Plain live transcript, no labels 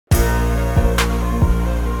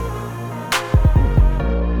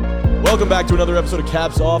Welcome back to another episode of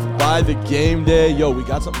Caps Off by the Game Day. Yo, we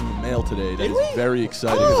got something in the mail today that is very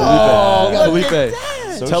exciting. Felipe,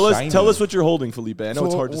 tell us what you're holding, Felipe. I know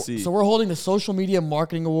it's hard to see. So we're holding the Social Media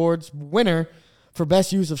Marketing Awards winner for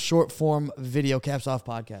best use of short form video Caps Off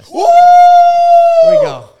podcast. Woo! Here we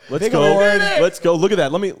go. Let's go. Let's go. Look at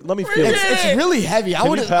that. Let me feel it. It's really heavy. I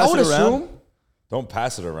would assume. Don't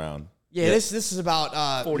pass it around. Yeah, this is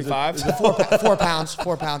about 45. 4 pounds.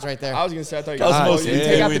 4 pounds right there. I was gonna say I thought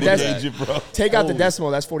you take out the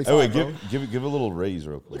decimal. That's 45. Oh, wait, give a little raise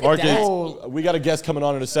real quick. Marcus, we got a guest coming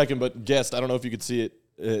on in a second, but guest, I don't know if you could see it.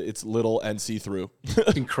 It's little and see-through.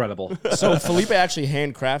 Incredible. So Felipe actually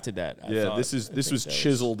handcrafted that. This was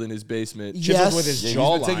chiseled in his basement. Chiseled with his He's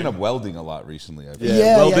jawline. been taking up welding a lot recently. I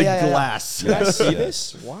Welding glass. Did I see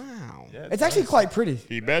this? Wow. Yeah, it's actually quite pretty.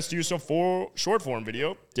 The best use of short form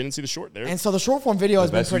video. Didn't see the short there. And so the short form video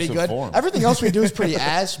has been pretty good. Everything else we do is pretty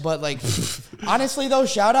ass, but like honestly though,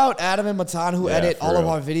 shout out Adam and Matan who edit all of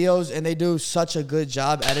our videos, and they do such a good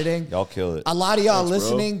job editing. Y'all kill it. A lot of y'all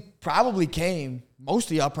listening probably came.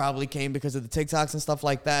 Most of y'all probably came because of the TikToks and stuff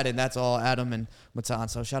like that, and that's all Adam and Matan.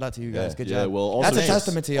 So shout out to you guys. Good job. Well, also, that's a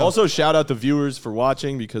testament to y'all. Also, shout out to viewers for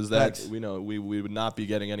watching, because we know we would not be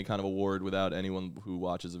getting any kind of award without anyone who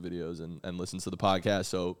watches the videos and listens to the podcast.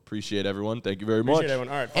 So appreciate everyone. Thank you very much. Everyone.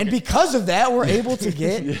 All right, and because of that, we're able to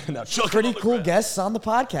get pretty cool guests on the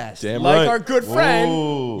podcast. Damn like right. our good friend.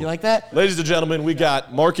 Ooh. You like that? Ladies and gentlemen, we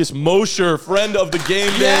got Marcus MOSHER, friend of the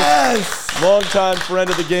Game Day. Yes. Longtime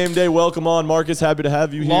friend of the Game Day. Welcome on, Marcus. Happy to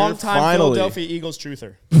have you here. Longtime Philadelphia Eagles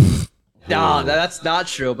truther. No, that's not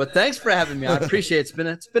true. But thanks for having me. I appreciate it.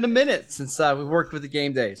 It's been a minute since we worked with the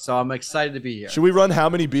Game Day, so I'm excited to be here. Should we run how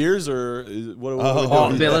many beers or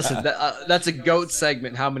what? Man, listen, that's a GOAT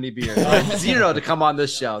segment. How many beers? Zero to come on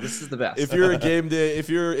this show. This is the best. If you're a Game Day, if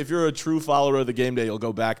you're a true follower of the Game Day, you'll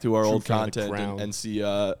go back to our old content and see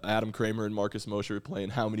Adam Kramer and Marcus MOSHER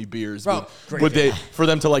playing how many beers would they for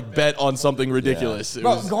them to like bet on something ridiculous. Yeah.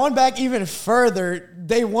 Bro, going back even further,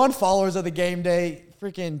 day one followers of the Game Day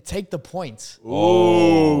freaking take the points.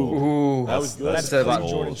 Ooh. That's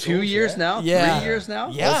about 2 years now? Yeah. 3 years now?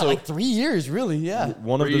 Yeah, also, like 3 years, really, yeah.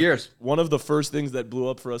 3 years. One of the first things that blew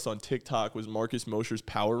up for us on TikTok was Marcus Mosher's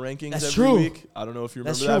power rankings That's every true. week. I don't know if you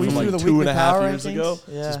remember That's that true. from like 2.5 years ago.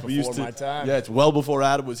 Yeah. Just before my time. Yeah, it's well before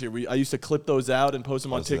Adam was here. I used to clip those out and post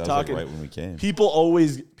them on TikTok. That was like right when we came. People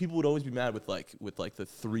would always be mad with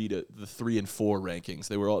the 3 and 4 rankings.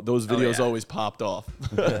 They were those videos always popped off.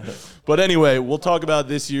 But anyway, we'll talk about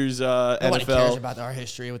this year's Nobody NFL. cares about our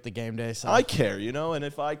history with the Game Day. So. I care, and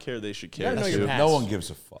if I care, they should care too. No one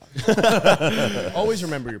gives a fuck. Always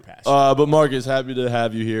remember your past. But Marcus, happy to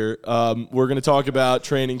have you here. We're going to talk about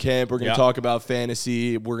training camp. We're going to talk about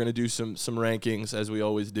fantasy. We're going to do some rankings as we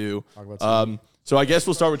always do. So I guess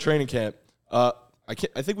we'll start with training camp. I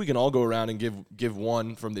think we can all go around and give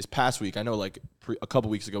one from this past week. I know like a couple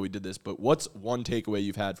weeks ago we did this, but what's one takeaway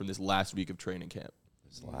you've had from this last week of training camp?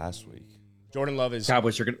 This last week. Jordan Love is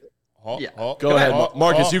Cowboys are going to... Go ahead,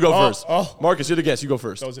 Marcus. You go first. Marcus, you're the guest. You go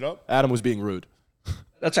first. Throws it up. Adam was being rude.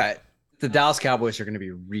 That's right. The Dallas Cowboys are going to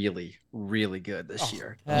be really, really good this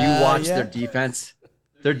year. You watch their defense.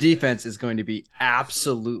 Their defense is going to be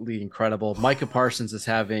absolutely incredible. Micah Parsons is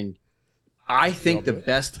having, I think, the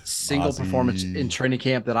best single performance in training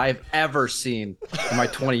camp that I've ever seen in my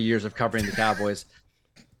 20 years of covering the Cowboys.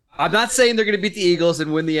 I'm not saying they're going to beat the Eagles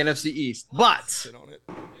and win the NFC East, but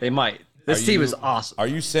they might. This team is awesome. Are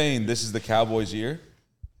you saying this is the Cowboys' year?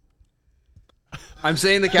 I'm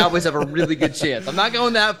saying the Cowboys have a really good chance. I'm not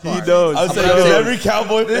going that far. He knows. I was saying every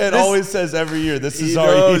Cowboy fan always says every year, this is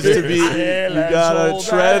our year. You gotta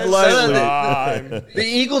tread lightly. The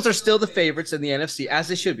Eagles are still the favorites in the NFC, as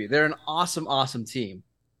they should be. They're an awesome, awesome team.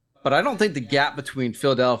 But I don't think the gap between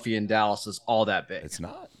Philadelphia and Dallas is all that big. It's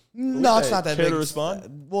not. No, it's not that Care big. to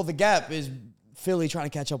respond? Well, the gap is Philly trying to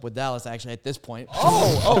catch up with Dallas, actually, at this point.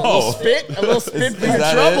 A little spit for your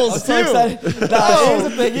that troubles, I'm so too. excited. Here's the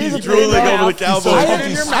thing. He's drooling over the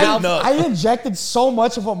Cowboys. I injected so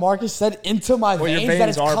much of what Marcus said into my your veins that veins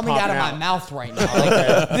it's are coming out of popping my out. mouth right now.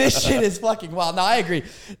 Like, this shit is fucking wild. No, I agree.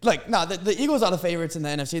 Like, no, the Eagles are the favorites in the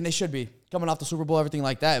NFC, and they should be coming off the Super Bowl, everything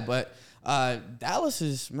like that. But Dallas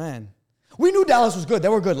is, man. We knew Dallas was good. They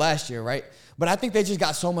were good last year, right? But I think they just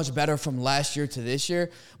got so much better from last year to this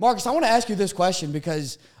year. Marcus, I want to ask you this question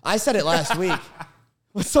because I said it last week.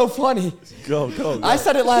 What's so funny? Go. I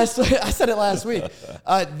said it last week.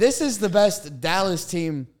 This is the best Dallas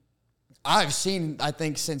team I've seen, I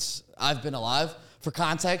think, since I've been alive. For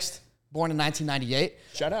context, born in 1998.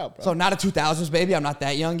 Shout out, bro. So not a 2000s baby. I'm not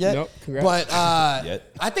that young yet. Nope, congrats. But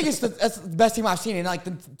I think that's the best team I've seen. And like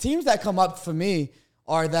the teams that come up for me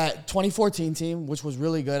are that 2014 team, which was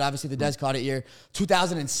really good. Obviously, the Des caught it year.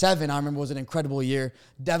 2007, I remember, was an incredible year.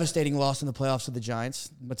 Devastating loss in the playoffs to the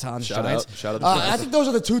Giants. Matan's Giants. Shout out to the Giants. I think those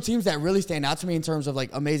are the two teams that really stand out to me in terms of like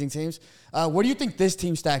amazing teams. Where do you think this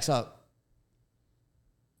team stacks up?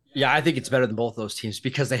 Yeah, I think it's better than both those teams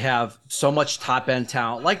because they have so much top-end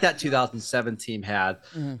talent like that 2007 team had,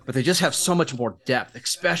 but they just have so much more depth,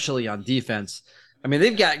 especially on defense. I mean,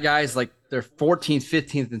 they've got guys like their 14th,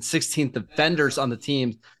 15th, and 16th defenders on the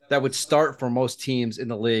team that would start for most teams in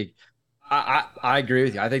the league. I agree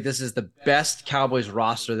with you. I think this is the best Cowboys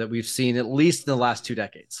roster that we've seen at least in the last 2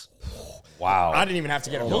 decades. Wow. I didn't even have to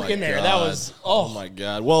get a hook in there. God. That was, oh my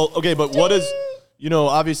God. Well, okay, but what is... You know,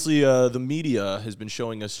 obviously, the media has been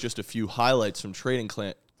showing us just a few highlights from training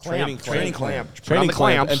camp. And talk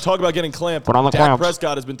about getting clamped. Dak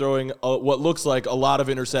Prescott has been throwing what looks like a lot of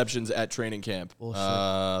interceptions at training camp.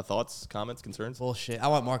 Thoughts, comments, concerns? Bullshit. I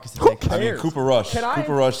want Marcus to take I mean, Cooper Rush.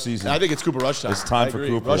 Cooper Rush season. I think it's Cooper Rush time. It's time for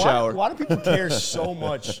Cooper. Rush hour. Why do people care so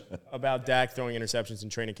much about Dak throwing interceptions in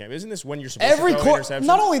training camp? Isn't this when you're supposed to throw interceptions?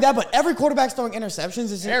 Not only that, but every quarterback's throwing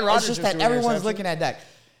interceptions. It's Aaron Rodgers just that everyone's looking at Dak.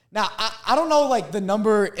 Now, I don't know, like, the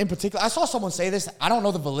number in particular. I saw someone say this. I don't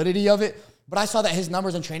know the validity of it, but I saw that his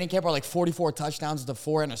numbers in training camp are like 44 touchdowns to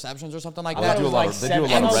 4 interceptions or something like that. They do a lot of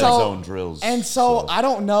red zone drills. And so I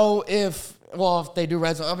don't know if they do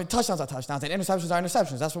red zone. I mean, touchdowns are touchdowns, and interceptions are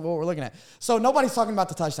interceptions. That's what we're looking at. So nobody's talking about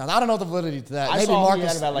the touchdowns. I don't know the validity to that.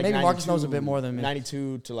 Maybe Marcus knows a bit more than me.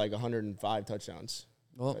 92 to like 105 touchdowns.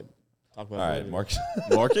 Well, talk about all right, Marcus.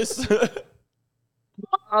 Marcus?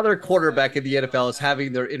 Other quarterback in the NFL is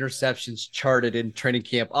having their interceptions charted in training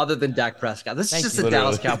camp other than Dak Prescott. This is just a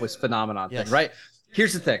Dallas Cowboys phenomenon thing, right?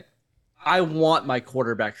 Here's the thing. I want my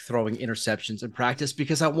quarterback throwing interceptions in practice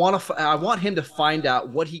because I want him to find out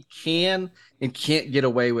what he can and can't get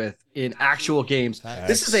away with in actual games.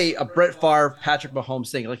 This is a Brett Favre, Patrick Mahomes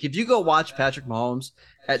thing. Like, if you go watch Patrick Mahomes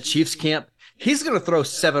at Chiefs camp, he's going to throw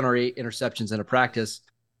 7 or 8 interceptions in a practice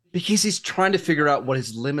because he's trying to figure out what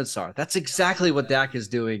his limits are. That's exactly what Dak is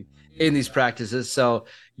doing in these practices. So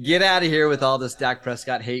get out of here with all this Dak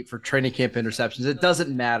Prescott hate for training camp interceptions. It doesn't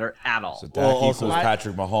matter at all. So Dak equals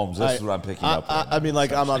Patrick Mahomes. That's what I'm picking up. I mean,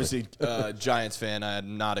 like, I'm obviously a Giants fan.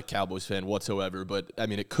 I'm not a Cowboys fan whatsoever. But, I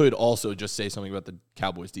mean, it could also just say something about the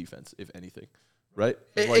Cowboys defense, if anything. Right?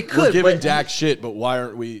 It could. We're giving Dak shit, but why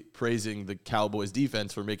aren't we praising the Cowboys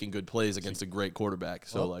defense for making good plays against a great quarterback?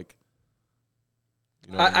 So, like...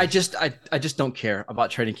 You know I just don't care about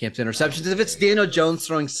training camps interceptions. If it's Daniel Jones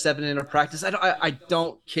throwing 7 in a practice, I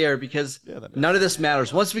don't care because none of this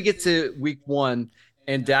matters. Once we get to week 1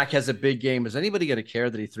 and Dak has a big game, is anybody going to care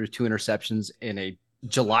that he threw 2 interceptions in a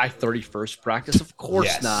July 31st practice? Of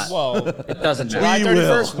course not. Well, it doesn't matter. July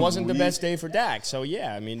 31st wasn't the best day for Dak. So,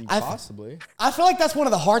 yeah, I mean, possibly. I feel like that's one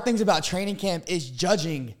of the hard things about training camp is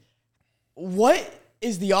judging what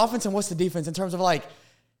is the offense and what's the defense in terms of, like,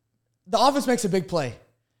 the offense makes a big play.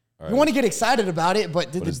 Right. You want to get excited about it,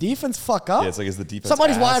 but did the defense fuck up? Yeah, it's like, is the defense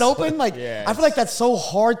somebody's wide open? Like, I feel like that's so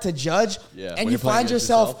hard to judge. Yeah, and you find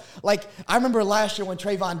yourself, like, I remember last year when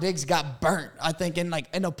Trayvon Diggs got burnt, I think, in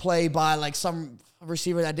a play by, like, some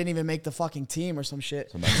receiver that didn't even make the fucking team or some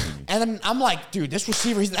shit. And then I'm like, dude, this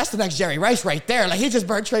receiver, that's the next Jerry Rice right there. Like, he just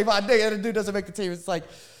burnt Trayvon Diggs, and the dude doesn't make the team. It's like,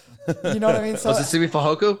 you know what I mean? So, was it Simi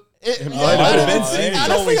Fajoku? It might have been Simi.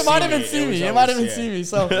 Honestly, it might have been Simi. It might have been Simi.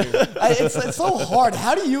 So it's so hard.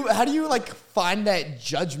 How do you like find that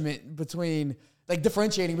judgment between, like,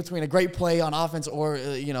 differentiating between a great play on offense or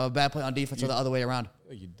a bad play on defense or the other way around?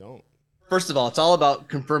 You don't. First of all, it's all about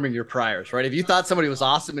confirming your priors, right? If you thought somebody was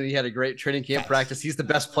awesome and he had a great training camp practice, he's the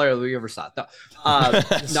best player that we ever saw. No,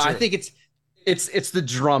 I think it's the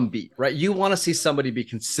drum beat, right? You want to see somebody be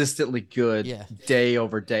consistently good day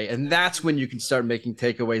over day. And that's when you can start making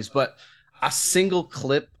takeaways. But a single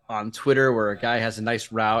clip on Twitter where a guy has a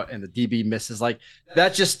nice route and the DB misses, like,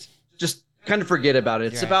 that just kind of forget about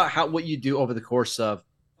it. It's about what you do over the course of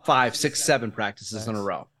 5, 6, 7 practices in a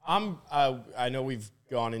row. I know we've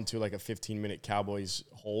gone into like a 15-minute Cowboys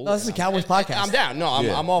hold. No, this is a Cowboys podcast. I'm down. No,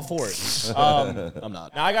 I'm all for it. I'm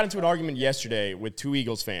not. Now, I got into an argument yesterday with 2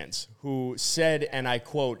 Eagles fans who said, and I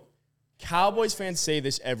quote, Cowboys fans say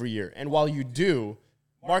this every year. And while you do,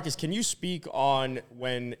 Marcus, can you speak on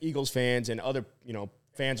when Eagles fans and other,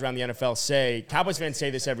 fans around the NFL say, Cowboys fans say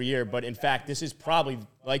this every year, but in fact, this is probably,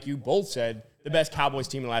 like you both said, the best Cowboys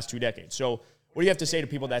team in the last 2 decades. So what do you have to say to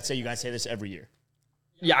people that say you guys say this every year?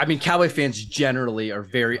 Yeah, I mean, Cowboy fans generally are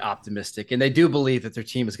very optimistic, and they do believe that their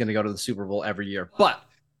team is going to go to the Super Bowl every year. But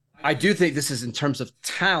I do think this is, in terms of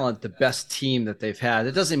talent, the best team that they've had.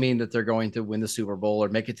 It doesn't mean that they're going to win the Super Bowl or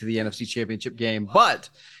make it to the NFC Championship game.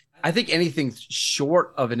 But I think anything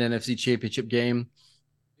short of an NFC Championship game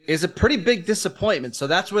is a pretty big disappointment. So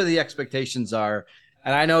that's where the expectations are.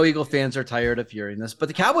 And I know Eagle fans are tired of hearing this, but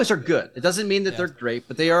the Cowboys are good. It doesn't mean that they're great,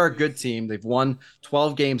 but they are a good team. They've won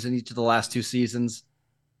 12 games in each of the last 2 seasons.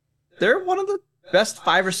 They're one of the best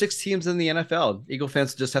 5 or 6 teams in the NFL. Eagle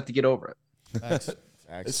fans just have to get over it. Facts.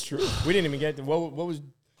 It's true. We didn't even get to, what was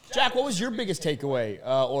Jack? What was your biggest takeaway,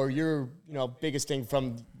 or your biggest thing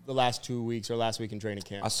from the last 2 weeks or last week in training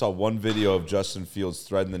camp? I saw one video of Justin Fields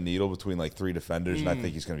threading the needle between like 3 defenders, and I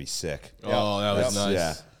think he's going to be sick. Oh, that was nice.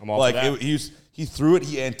 Yeah, I'm all for that. He threw it.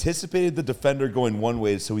 He anticipated the defender going one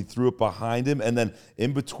way, so he threw it behind him, and then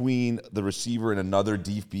in between the receiver and another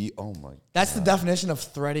DB. Oh my! That's the definition of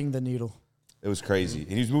threading the needle. It was crazy,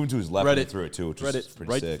 and he was moving to his left when he threw it too, which was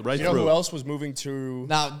pretty sick. Right You know who else was moving to?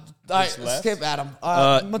 Now, all right, left? skip Adam.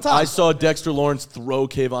 I saw Dexter Lawrence throw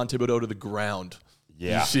Kayvon Thibodeau to the ground.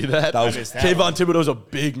 Yeah, you see that? That was Kayvon Thibodeau's a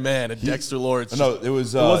big man, and Dexter Lawrence. No, it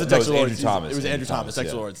was Dexter Lawrence. Andrew Thomas. It was Andrew Thomas. yeah.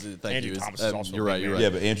 Dexter Lawrence. Thank Andrew you. Thomas is also You're a right. big You're man.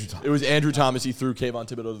 right. Yeah, but Andrew Thomas. It was Andrew Thomas. He threw Kayvon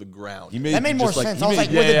Thibodeau to the ground. That made more sense. I was like,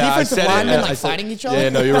 made- were the yeah, I defensive said it. linemen I like said- fighting each other? Yeah,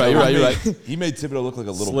 no, you're right. You're right. You're right. He made Thibodeau look like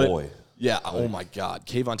a little Slip. boy. Yeah. Oh my God.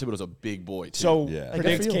 Kayvon Thibodeau's a big boy too. So Yeah.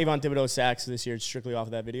 predict Good for you. Kayvon Thibodeau sacks this year strictly off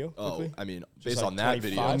of that video. oh, quickly? I mean, based like on that 25.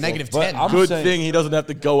 video, Negative But 10. I'm good saying- thing he doesn't have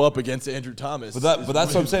to go up against Andrew Thomas. But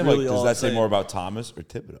that's what I'm saying. Really Like, does all that I'm say saying. more about Thomas or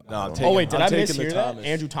Thibodeau? No, I'm I don't taking- know. Oh wait, did I'm I taking the mishear that? Thomas.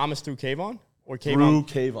 Andrew Thomas threw Kayvon or through Kayvon?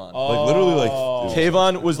 Kayvon. Like literally, like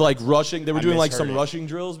Kayvon was like rushing. They were I doing like misheard some it. rushing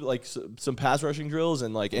drills, like some pass rushing drills,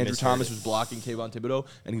 and like Andrew misheard Thomas it. was blocking Kayvon Thibodeau,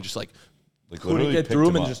 and he just like couldn't literally get picked through him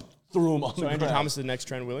him and up. just threw him on So the Andrew ground. Thomas is the next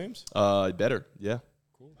Trent Williams. Better, yeah.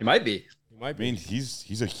 He might be. He might I be. mean,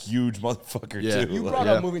 he's a huge motherfucker Yeah. too. You Like- brought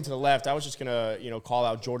Yeah. up moving to the left. I was just gonna call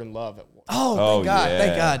out Jordan Love. Oh, Oh, thank God. yeah,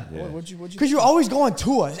 Thank God. yeah. What'd you? Because you're always going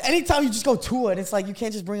Tua. Anytime you just go Tua, and it's like you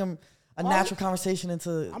can't just bring him a natural conversation into.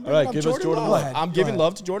 I'm All right, bringing up give us Jordan Love. Love. Go ahead, I'm go giving ahead.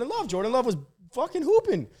 love to Jordan Love. Jordan Love was fucking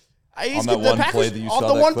hooping. On that one play that you off saw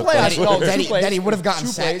the that one clip play, on I Twitter. no, That two he- plays, that he would have gotten two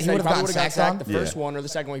sacked- plays he that would have probably gotten would've got sacked on. The first one or the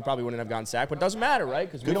second one, he probably wouldn't have gotten sacked. But it doesn't matter, right?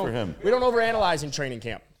 Because we Good for him. don't overanalyze in training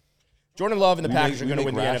camp. Jordan Love and the Packers are going to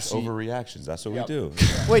win the rash NFC. overreactions. That's what Yep. we do.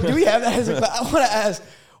 Wait, do we have that as a I want to ask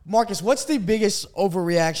Marcus, what's the biggest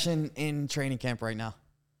overreaction in training camp right now?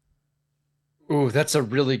 Ooh, that's a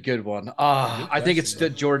really good one. I think it's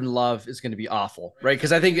that Jordan Love is going to be awful, right?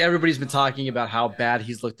 Because I think everybody's been talking about how bad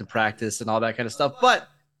he's looked in practice and all that kind of stuff. But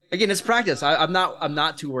again, it's practice. I'm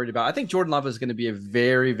not too worried about it. I think Jordan Love is going to be a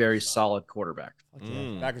very, very solid quarterback.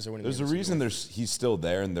 Packers are winning. There's the a NFC. reason he's still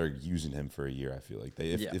there and they're using him for a year. I feel like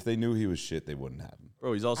if they knew he was shit, they wouldn't have him.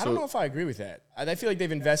 Bro, he's I don't know also if I agree with that. I feel like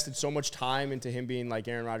they've invested so much time into him being like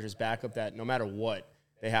Aaron Rodgers' backup that no matter what,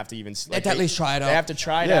 they have to even have to at least try it out. They have to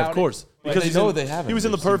try it yeah, out. of course. But Because they he's know in- they haven't. He was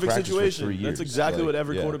in the They've seen perfect practice for situation. 3 years. That's exactly Like, what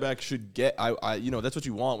every yeah. quarterback should get. That's what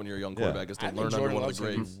you want when you're a young quarterback is to I think learn under Jordan one of Love's the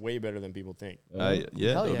going to greats. be way better than people think. Yeah, Hell that would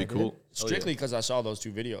yeah, be dude. cool. Strictly because I saw those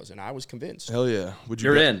 2 videos and I was convinced. Hell yeah. Would you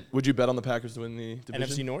You're bet, in. Would you bet on the Packers to win the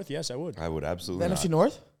division? NFC North, yes, I would. I would The absolutely NFC not.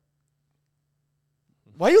 North?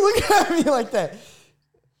 Why are you looking at me like that?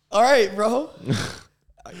 All right, bro.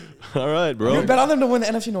 All right, bro. You bet on them to win the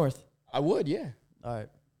NFC North. I would, yeah. All right.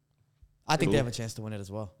 I think they have a chance to win it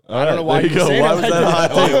as well. All I don't know why there you you go. say Why it was like that a hot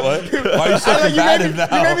that. take? Wait, what? Why are you so combative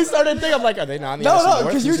now? You made me start to think. I'm like, are they not in the NFC No, North?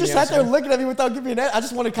 because you Who's in just the sat there NFC? looking at me without giving me an answer. I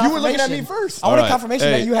just wanted You were confirmation. looking at me first. I wanted All right. confirmation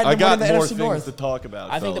Hey, that you had I them got winning the more NFC things North. to talk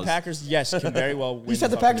about. I think the fellas. Packers, yes, can very well win. You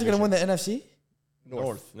said the Packers are going to win the NFC?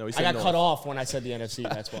 North. No, he I said got North. cut off when I said the NFC.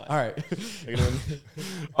 That's why. All right. They're gonna win.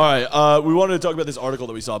 All right, we wanted to talk about this article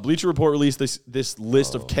that we saw. Bleacher Report released this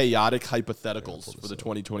list of chaotic hypotheticals for the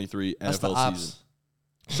 2023 That's the NFL ops. season.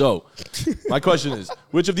 So, my question is,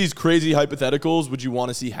 which of these crazy hypotheticals would you want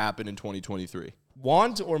to see happen in 2023?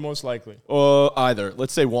 Want or most likely? Either.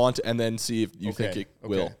 Let's say want and then see if you think it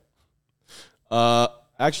will.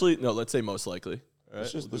 Actually, no, let's say most likely. All right,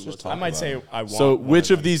 Let's just we'll do talk I might about say it. I want. So, one which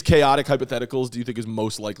them. of these chaotic hypotheticals do you think is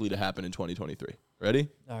most likely to happen in 2023? Ready?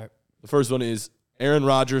 All right. The first one is Aaron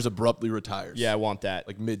Rodgers abruptly retires. Yeah, I want that.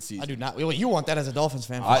 Like mid-season. I do not. Well, you want that as a Dolphins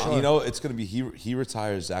fan for sure. You know, it's going to be he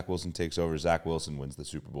retires, Zach Wilson takes over, Zach Wilson wins the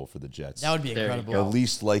Super Bowl for the Jets. That would be There you incredible. The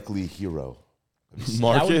least likely hero.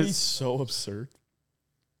 Marcus. That would be so absurd.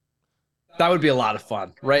 That would be a lot of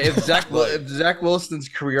fun, right? If Zach Wilson's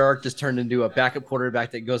career arc just turned into a backup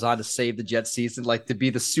quarterback that goes on to save the Jets season, like to be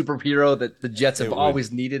the superhero that the Jets have would.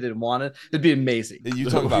 always needed and wanted, it'd be amazing. You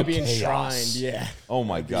talk about Be chaos. enshrined, yeah. Oh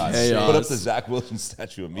my God! Chaos. Put up the Zach Wilson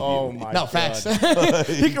statue immediately. Oh my No, God. facts.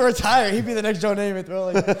 He could retire. He'd be the next Joe Namath, bro.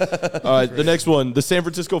 Like, All right, the next one. The San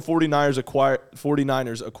Francisco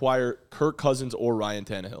 49ers acquire Kirk Cousins or Ryan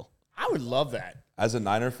Tannehill. I would love that. As a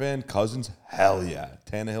Niner fan, Cousins, hell yeah.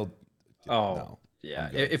 Tannehill, Oh, no. Yeah,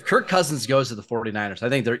 if Kirk Cousins goes to the 49ers, I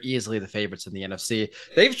think they're easily the favorites in the NFC.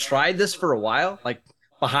 They've tried this for a while. Like,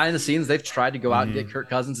 behind the scenes, they've tried to go out and get Kirk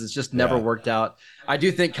Cousins. It's just never worked out. I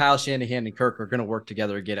do think Kyle Shanahan and Kirk are going to work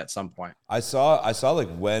together again at some point. I saw like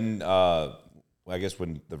when I guess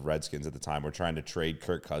when the Redskins at the time were trying to trade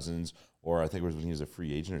Kirk Cousins, or I think it was when he was a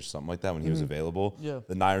free agent or something like that, when he was available. Yeah.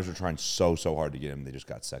 The Niners were trying so hard to get him. They just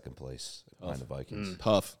got second place behind the Vikings.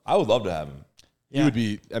 Tough. I would love to have him. He would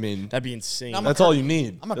be. I mean, That'd be insane. that's all you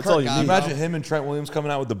need. I'm a That's Kirk all you guy, need. bro. Imagine him and Trent Williams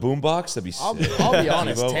coming out with the boombox. That'd be I'll sick. be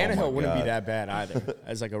honest. Oh my Tannehill wouldn't be God. that bad either.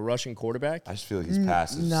 As like a Russian quarterback. I just feel like he's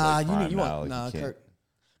past his Nah, like, prime you now. want Like, he can't- Kirk.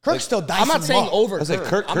 Kirk's still dicing I'm not saying them up. over I was like,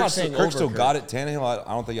 Kirk. I'm not saying Kirk over still Kirk. got it. Tannehill,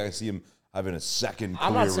 I don't think I can see him having a second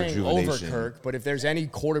I'm career not saying rejuvenation. over Kirk, but if there's any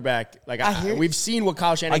quarterback, like I hear- we've seen what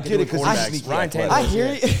Kyle Shanahan I can get do it with 'cause he's quarterbacks. sneaky Ryan athletic. I Tannehill.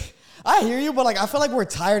 hear you. I hear you, but like I feel like we're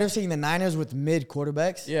tired of seeing the Niners with mid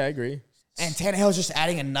quarterbacks. Yeah, I agree. And Tannehill's just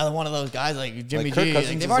adding another one of those guys like Jimmy Like, Kirk G. Cousins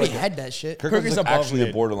Like, they've is already like- had that shit. Kirk Kirk is is like above actually a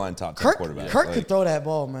mid. borderline top 10 Kirk quarterback. could throw that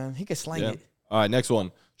ball, man. He could sling Yeah. it. All right, next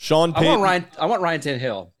one. Sean I Payton. want Ryan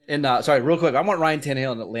Tannehill. And sorry, real quick, I want Ryan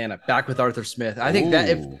Tannehill in Atlanta back with Arthur Smith. I think that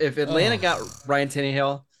if Atlanta got Ryan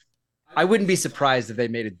Tannehill, I wouldn't be surprised if they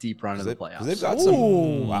made a deep run in the Because playoffs. they've got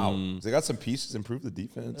some They got some pieces, improve the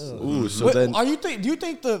defense. Ooh, so Wait, then do you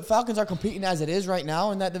think the Falcons are competing as it is right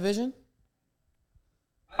now in that division?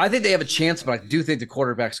 I think they have a chance, but I do think the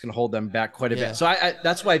quarterback's going to hold them back quite a Yeah. bit. So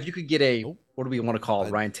that's why if you could get a what do we want to call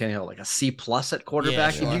Ryan Tannehill, like a C+ at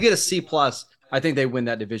quarterback? sure. If you get a C+, I think they win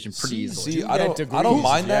that division pretty easily. See, I get don't degrees,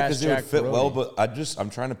 mind that Jazz because it would Jack fit well, Brody. but I'm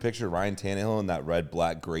trying to picture Ryan Tannehill in that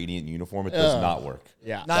red-black gradient uniform. It does not work.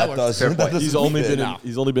 Yeah. Not That doesn't. That he's doesn't only fit. been in,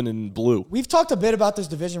 he's only been in blue. We've talked a bit about this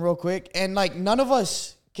division real quick, and like none of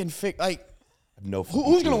us can fix like No.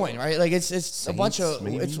 who's gonna win, right? Like it's a bunch of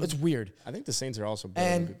maybe? it's weird. I think the Saints are also better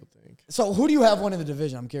And than people think. so who do you have winning the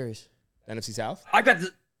division? I'm curious. NFC South? I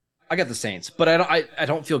got the Saints, but I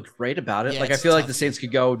don't feel great about it. Yeah, like I it's feel like tough. the Saints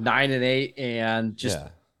could go 9-8 and just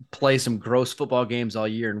play some gross football games all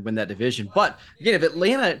year and win that division. But again, if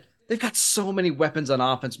Atlanta, they've got so many weapons on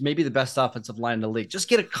offense, maybe the best offensive line in the league. Just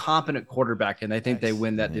get a competent quarterback, and I think they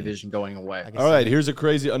win that division going away. All right, here's another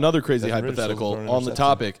crazy Desmond Ritter's hypothetical throwing an on the interception.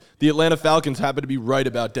 topic. The Atlanta Falcons happen to be right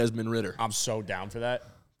about Desmond Ritter. I'm so down for that.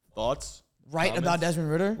 Thoughts? Right about Desmond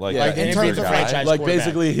Ritter? Like, Yeah, in And terms if of you're a like, franchise Like quarterback.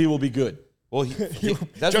 basically, he will be good. Well, Desmond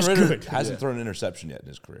Just Ritter good. hasn't thrown an interception yet in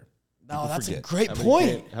his career. no, that's a forget. great How many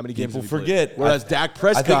point. How many games? People have he played? forget. Whereas Dak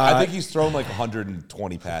Prescott, I think he's thrown like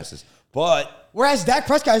 120 passes, but Whereas Dak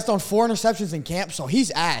Prescott has thrown 4 interceptions in camp, so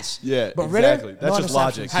he's ass. Yeah, but exactly. Ritter, That's no just interceptions.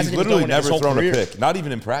 logic. he's Hasn't even literally thrown it his never whole thrown career. a pick. Not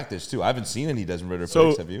even in practice, too. I haven't seen any Desmond Ritter so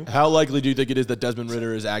picks. Have you? how likely do you think it is that Desmond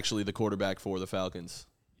Ritter is actually the quarterback for the Falcons?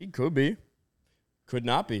 He could be. Could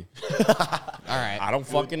not be. All right. I don't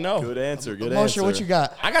fucking know. Good answer. Good Mosher, answer. what you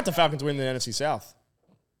got? I got the Falcons winning the NFC South.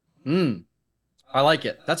 I like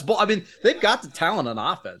it. That's I mean, they've got the talent on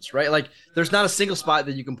offense, right? Like, there's not a single spot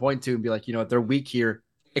that you can point to and be like, you know what, they're weak here,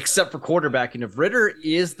 except for quarterback. And if Ritter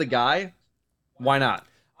is the guy, why not?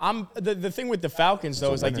 The thing with the Falcons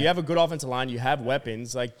though is like you have a good offensive line, you have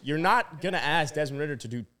weapons. Like you're not gonna ask Desmond Ritter to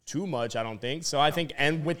do too much, I don't think. So I think,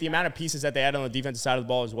 and with the amount of pieces that they had on the defensive side of the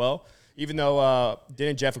ball as well, even though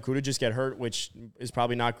didn't Jeff Okudah just get hurt, which is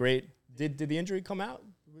probably not great. Did the injury come out?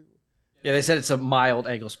 Yeah, they said it's a mild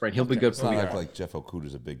ankle sprain. He'll be good for It's not the like, like Jeff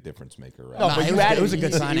Okudah's a big difference maker, right? No, Nah, but it you was- added, it was a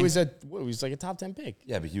good signing. He was like a top 10 pick.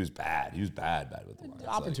 Yeah, but he was bad. He was bad with the Lions.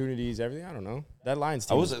 Opportunities, everything. I don't know. That Lions I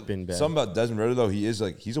team was has been bad. something about Desmond Ritter though. He's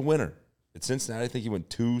a winner. At Cincinnati, I think he went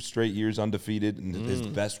 2 straight years undefeated, and his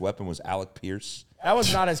best weapon was Alec Pierce. That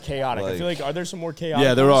was not as chaotic. I Like- feel like, are there some more chaotic?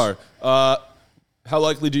 Yeah, there ones? are. How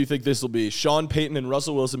likely do you think this will be? Sean Payton and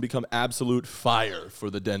Russell Wilson become absolute fire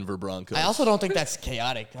for the Denver Broncos. I also don't think that's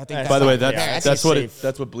chaotic. I think that's By the way, not- that's yeah,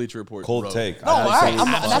 that's what Bleacher Report Cold wrote. take. No, all right.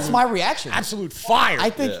 That's my reaction. Absolute fire.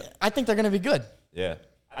 I think they're gonna be good. Yeah.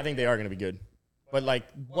 I think they are going to be good. But like,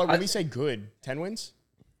 when we say good, 10 wins?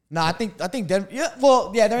 No, I think Denver. Yeah,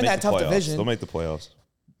 well, yeah, they're in that tough division. They'll make the playoffs.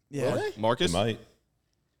 Yeah. Marcus? They might.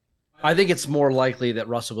 I think it's more likely that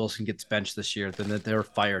Russell Wilson gets benched this year than that they're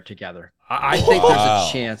fired together. I think there's a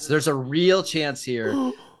chance. There's a real chance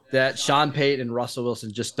here that Sean Payton and Russell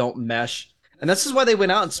Wilson just don't mesh. And this is why they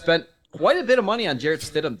went out and spent quite a bit of money on Jarrett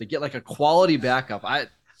Stidham to get like a quality backup.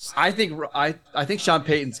 I think Sean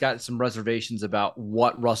Payton's got some reservations about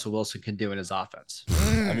what Russell Wilson can do in his offense.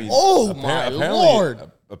 I mean, Oh, my Lord.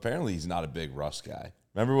 Apparently, he's not a big Russ guy.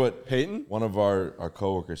 Remember what Peyton? One of our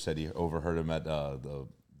coworkers said he overheard him at the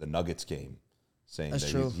Nuggets game, saying That's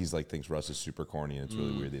that true. he's like thinks Russ is super corny and it's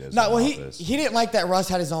really weird that he doesn't No, well, know he this. didn't like that Russ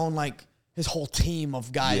had his own like his whole team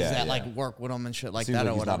of guys that like work with him and shit like Seems that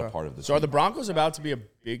like or he's whatever. not a part of this. So are the Broncos about to be a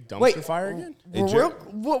big dumpster fire again?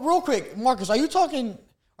 Real quick, Marcus, are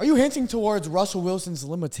you hinting towards Russell Wilson's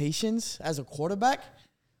limitations as a quarterback?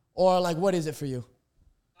 Or like what is it for you?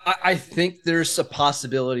 I think there's a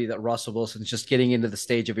possibility that Russell Wilson's just getting into the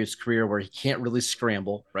stage of his career where he can't really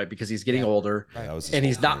scramble, right? Because he's getting older. And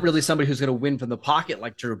he's not really somebody who's going to win from the pocket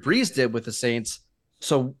like Drew Brees did with the Saints.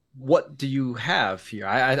 So what do you have here?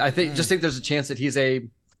 I think there's a chance that he's a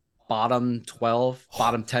bottom 12,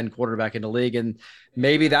 bottom 10 quarterback in the league. And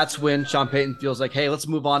maybe that's when Sean Payton feels like, hey, let's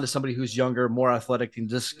move on to somebody who's younger, more athletic, and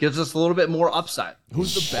just gives us a little bit more upside.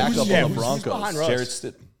 Who's the backup on the Broncos? Jarrett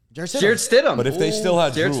Stidham. Jared Stidham. But if they still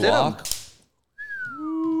had Drew Lock,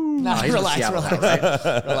 Nah, relax.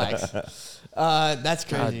 That's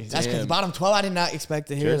crazy. That's crazy. Damn. Bottom 12, I did not expect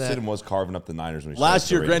to hear Jared that. Stidham was carving up the Niners when he Last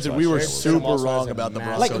started year, the Raiders granted, we were last year. super wrong about the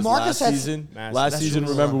Broncos Like, Marcus last has- season. Massive. Last That's season,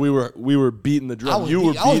 true. remember, we were beating the drum. I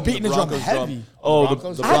was beating the the drum Broncos heavy. Oh, the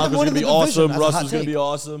Broncos? Broncos I had them going to winning be the division. awesome. That's a hot Russell's going to take. be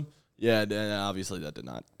awesome. Yeah, and obviously that did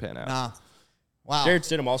not pan out. Nah. Wow. Jared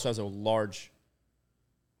Stidham also has a large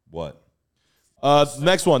What?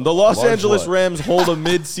 Next one. The Los Large Angeles what? Rams hold a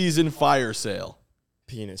mid-season fire sale.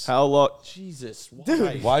 penis. How long? Jesus.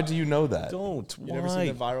 Why? Why do you know that? Don't. You never seen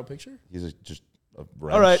the viral picture? He's just a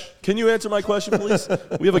wrench. All right. Can you answer my question, please?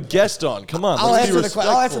 We have a guest on. Come on. I'll let's be answer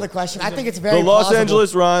respectful. the question. I think it's very The Los plausible.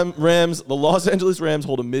 Angeles Rams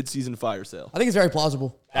hold a mid-season fire sale. I think it's very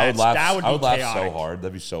plausible. I would laugh. That would be I would laugh so chaotic. hard.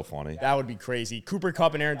 That'd be so funny. That would be crazy. Cooper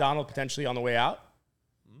Kupp and Aaron Donald potentially on the way out.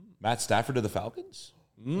 Matt Stafford to the Falcons.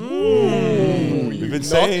 We've been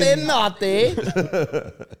saying. Naughty.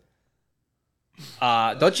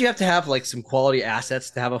 Don't you have to have like some quality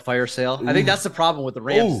assets to have a fire sale? I think that's the problem with the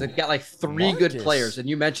Rams. Ooh. They've got like three good Marcus. players, and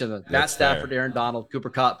you mentioned them: Matt That's Stafford, fair. Aaron Donald, Cooper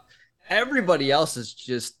Kupp. Everybody else is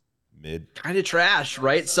just Mid. kind of trash,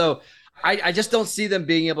 right? So I just don't see them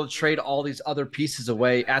being able to trade all these other pieces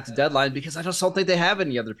away at the deadline because I just don't think they have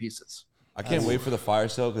any other pieces. I can't wait for the fire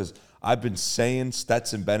sale because I've been saying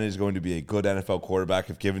Stetson Bennett is going to be a good NFL quarterback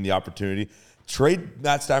if given the opportunity. Trade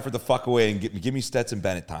Matt Stafford the fuck away and give me Stetson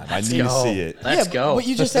Bennett time. I need to see it. Let's go. But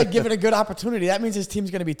you just said give it a good opportunity. That means his team's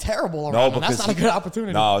going to be terrible around him. That's not a good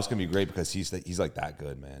opportunity. No, it's gonna be great because he's like that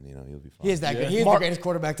good, man. You know, he'll be fine. He is that good. He is the greatest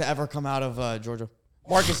quarterback to ever come out of Georgia.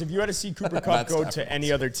 Marcus, if you had to see Cooper Kupp Matt go Stafford. to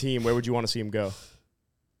any other team, where would you want to see him go?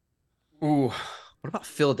 Ooh, what about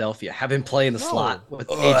Philadelphia? Have him play in the slot with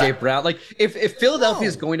AJ Brown. Like if Philadelphia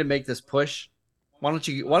is going to make this push, why don't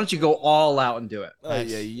you go all out and do it?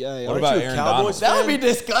 What about Aaron Donald? That would be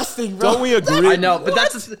disgusting, bro. Don't we agree? I know, but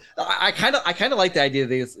that's I kind of like the idea of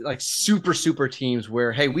these like super teams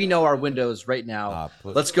where hey, we know our windows right now.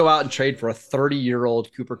 Let's go out and trade for a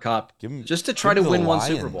 30-year-old Cooper Kupp just to try to give him win the one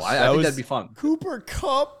Lions. Super Bowl. I think that'd be fun. Cooper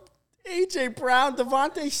Kupp, AJ Brown,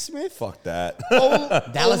 Devontae Smith. Fuck that.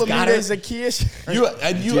 Dallas got Olamide her. Zacchaeus.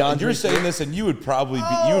 You're saying this, and you would probably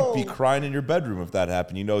be crying in your bedroom if that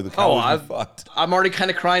happened. You know the Cowboys would be fucked. I'm already kind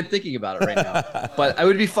of crying thinking about it right now. But it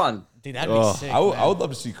would be fun. Dude, that'd be sick. I would love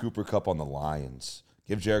to see Cooper Kupp on the Lions.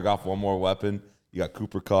 Give Jared Goff one more weapon. You got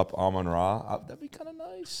Cooper Kupp, Amon Ra. That'd be kind of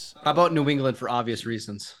nice. How about New England for obvious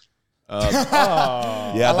reasons?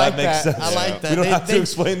 Yeah, like that makes that. sense. I like that. We don't They- have to they-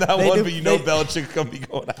 explain that they one, do- but you know they- Belichick's gonna be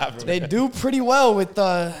going after. They do pretty well with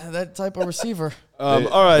that type of receiver. all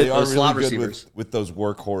right. They are Those slot really good receivers. with those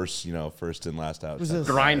workhorse, first in, last out. Who's this?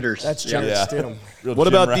 Grinders. That's Jared Stidham. Real What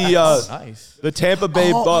gym about rats. Nice. the Tampa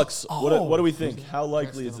Bay Oh, Bucks? oh. What do we think? How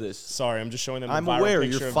likely is this? Sorry, I'm just showing them the I'm viral aware.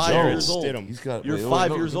 picture You're of 5 Jared years old. Stidham. You're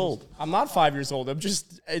 5 years old. I'm not 5 years old. It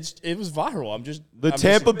was viral. The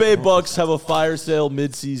Tampa Bay Bucks have a fire sale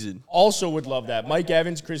mid-season. also would love that. Mike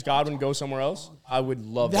Evans, Chris Godwin go somewhere else. I would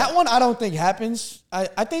love that. That one I don't think happens.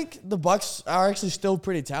 I think the Bucks are actually still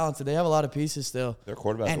pretty talented. They have a lot of pieces still. Their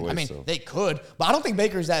quarterback And away, I mean, so. they could, but I don't think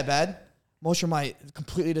Baker's that bad. Mosher might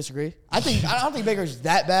completely disagree. I don't think Baker's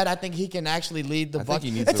that bad. I think he can actually lead the think Bucks.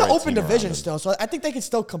 he needs It's the an right open team around division him. still, so I think they can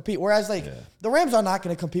still compete. Whereas the Rams are not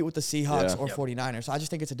going to compete with the Seahawks Yeah. or 49ers. So I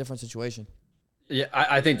just think it's a different situation. Yeah,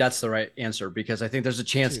 I think that's the right answer because I think there's a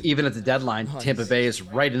chance even at the deadline, Tampa Bay is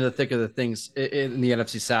right in the thick of the things in the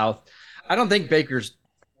NFC South. I don't think Baker's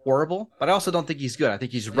horrible, but I also don't think he's good. I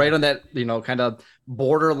think he's right on that, kind of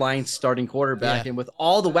borderline starting quarterback. Yeah. And with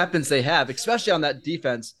all the weapons they have, especially on that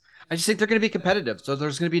defense, I just think they're going to be competitive. So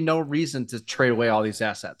there's going to be no reason to trade away all these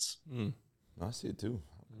assets. I see it too.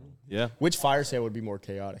 Yeah. Which fire sale would be more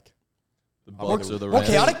chaotic? The Bucks or the More Rams.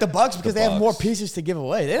 chaotic, the Bucks, because they have more Bucks. pieces to give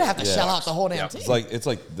away. They didn't have to shell out the whole damn team. It's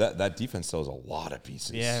like that defense still has a lot of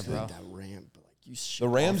pieces. Yeah, bro. That Ram, but like you. The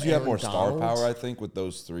Rams, you have more star Donald. power, I think, with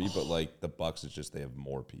those three, but like the Bucks, it's just they have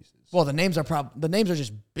more pieces. Well, the names are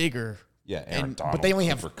just bigger Yeah, Aaron Donald, but they only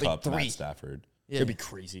have Cooper like Kupp, 3. Matt Stafford. It'd be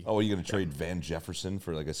crazy. Oh, are you going to trade Van Jefferson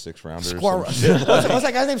for like a 6th-rounder? What's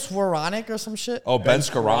that guy's name? Swaronic or some shit? Oh, Ben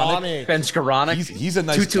Skoranek. Ben Skoranek. He's a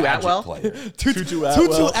nice Tutu gadget Atwell. player. Tutu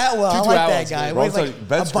Atwell. I like that guy. Bro, Weighs like like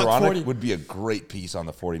Ben a buck 40. Skoranek would be a great piece on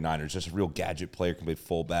the 49ers. Just a real gadget player, can play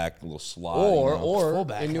fullback, a little slot. Or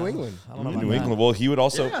Fullback, in New England. I don't know in about New that. England. Well, he would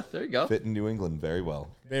also There you go. fit in New England very well.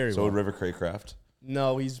 Very so well. would River Craycraft.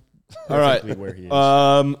 No, he's All right. perfectly where he is.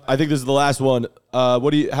 I think this is the last one.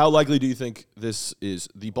 How likely do you think this is?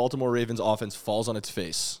 The Baltimore Ravens offense falls on its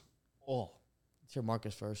face. Let's hear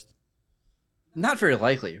Marcus first. Not very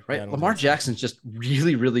likely, right? Yeah, I don't Lamar think so. Jackson's just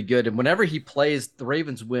really, really good. And whenever he plays, the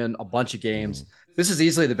Ravens win a bunch of games. This is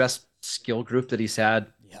easily the best skill group that he's had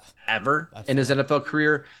ever in his NFL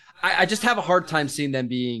career. I just have a hard time seeing them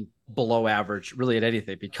being below average, really, at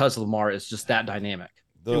anything, because Lamar is just that dynamic.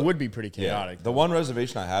 It would be pretty chaotic. The one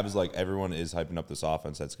reservation I have is like everyone is hyping up this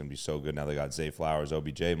offense that's going to be so good. Now they got Zay Flowers,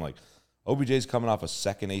 OBJ. I'm like, OBJ's coming off a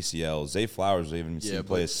second ACL. Zay Flowers hasn't even seen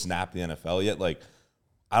play a snap in the NFL yet. Like,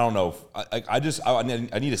 I don't know.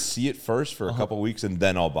 I need to see it first for a couple weeks and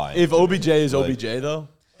then I'll buy it. If OBJ is OBJ though.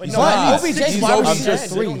 He's not. OBJ's He's wide I'm receiver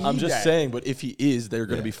just, 3. I'm just saying, but if he is, they're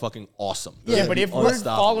going to be fucking awesome. Yeah, but if we're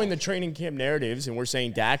unstoppable. following the training camp narratives and we're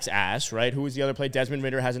saying Dak's ass, right? Who was the other play? Desmond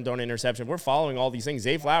Ridder hasn't thrown an interception. We're following all these things.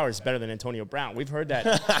 Zay Flowers is better than Antonio Brown. We've heard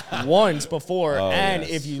that once before. And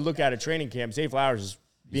if you look at a training camp, Zay Flowers is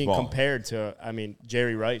being compared to,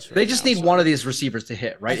 Jerry Rice. Right They just need one of these receivers to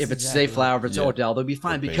hit, right? That's If it's exactly Zay Flowers, if it's Odell, they'll be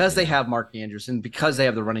fine because they have Mark Andrews and because they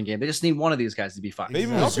have the running game. They just need one of these guys to be fine.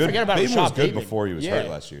 Bateman was Also good. forget about Bateman was Rashad good Bateman. before he was hurt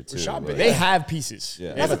last year too. Like, They have pieces.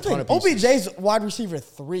 Yeah. They have That's a the ton thing. of pieces. OBJ's wide receiver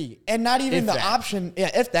 3, and not even If the that. option.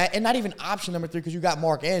 Yeah, if that, and not even option number 3 because you got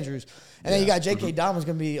Mark Andrews, and then you got J.K. Dobbins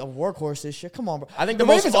going to be a workhorse this year. Come on, bro. I think the the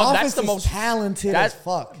most Ravens that's offense the is most talented as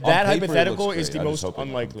fuck. That On paper, it hypothetical looks is great. the I just most hope it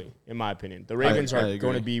unlikely, in my opinion. The Ravens I are agree.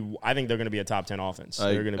 going to be. I think they're going to be a top 10 offense.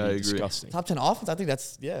 They're going to be agree. disgusting. Top 10 offense. I think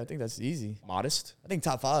that's easy. Modest. I think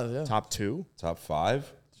top 5. Yeah. Top 2. top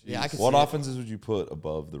 5. Yeah, I could What see it. offenses would you put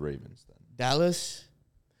above the Ravens then? Dallas.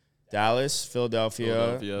 Dallas,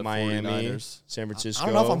 Philadelphia, Miami, 49ers. San Francisco. I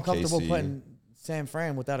don't know if I'm comfortable KC. putting San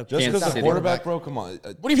Fran without a Just Kansas because the City. quarterback, bro. Come on,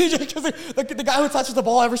 What do you mean? Because the guy who touches the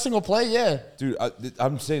ball every single play, yeah. dude.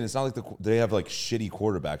 I'm saying it's not like they have like shitty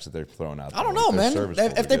quarterbacks that they're throwing out. I don't there. know, Like, man. they're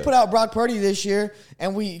serviceable. If they They're put good. out Brock Purdy this year,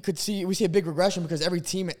 and we see a big regression because every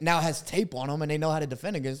team now has tape on them and they know how to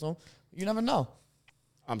defend against them, you never know.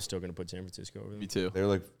 I'm still going to put San Francisco over them. Me too. they're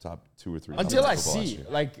like top 2 or 3 Until I football last see, year.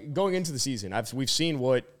 like, going into the season, we've seen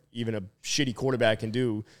what even a shitty quarterback can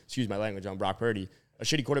do. Excuse my language on Brock Purdy. A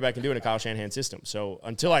shitty quarterback can do in a Kyle Shanahan system. So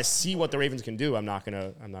until I see what the Ravens can do, I'm not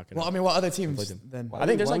gonna. Well, I mean, what other teams then? I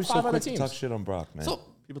think there's Why like we so 5 other quick to teams. talk shit on Brock, man. So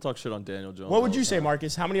People talk shit on Daniel Jones. What would all you the say, time.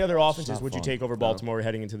 Marcus? How many other offenses not would you fun. take over Baltimore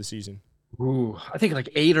heading into the season? Ooh, I think like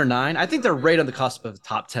 8 or 9. I think they're right on the cusp of the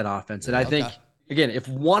top 10 offense. And I think, again, if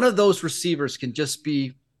one of those receivers can just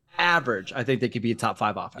be average, I think they could be a top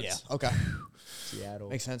 5 offense. Yeah. Okay. Seattle.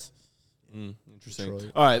 Makes sense. Interesting.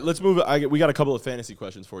 Detroit. All right, let's move. We got a couple of fantasy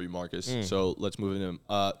questions for you, Marcus. So let's move into them.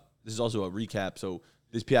 This is also a recap. So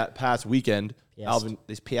this past weekend, Alvin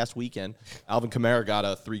Kamara got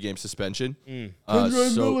a 3-game suspension.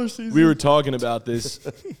 So we were talking about this.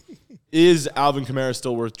 Is Alvin Kamara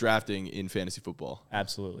still worth drafting in fantasy football?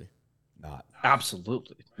 Absolutely. Not.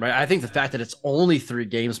 Absolutely. Right. I think the fact that it's only 3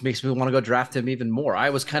 games makes me want to go draft him even more.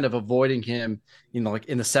 I was kind of avoiding him, like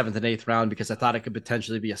in the 7th and 8th round because I thought it could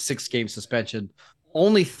potentially be a 6-game suspension.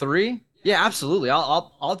 Only 3? Yeah, absolutely.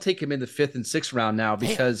 I'll take him in the 5th and 6th round now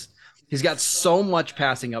because he's got so much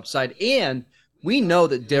passing upside. And we know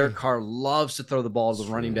that Derek Carr loves to throw the ball to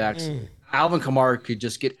the running backs. Alvin Kamara could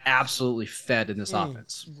just get absolutely fed in this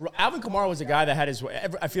offense. Alvin Kamara was a guy that had his.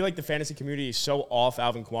 I feel like the fantasy community is so off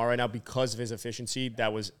Alvin Kamara right now because of his efficiency.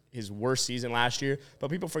 That was his worst season last year.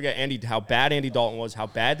 But people forget how bad Andy Dalton was, how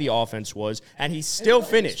bad the offense was, and he still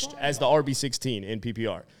finished as the RB16 in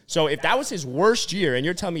PPR. So if that was his worst year, and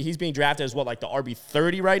you're telling me he's being drafted as like the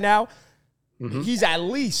RB30 right now, he's at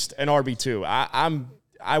least an RB2.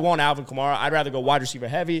 I want Alvin Kamara. I'd rather go wide receiver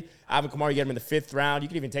heavy. Alvin Kamara, you get him in the 5th round. You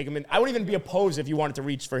could even take him in. I wouldn't even be opposed if you wanted to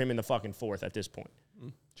reach for him in the fucking 4th at this point.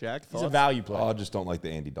 Jack, He's a value player. Oh, I just don't like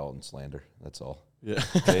the Andy Dalton slander. That's all. Yeah.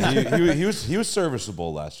 He was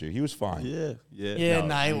serviceable last year. He was fine. Yeah,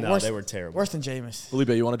 No, worse, they were terrible. Worse than Jameis. Felipe,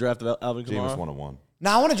 you want to draft Alvin James Kamara? 101.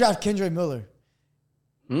 Now I want to draft Kendra Miller.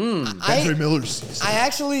 Kendra Miller's. I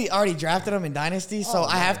actually already drafted him in Dynasty, so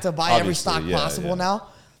I have to buy every Obviously, stock yeah, possible yeah.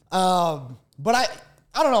 now. But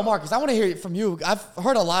I don't know, Marcus. I want to hear it from you. I've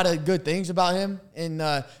heard a lot of good things about him in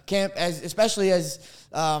camp, especially as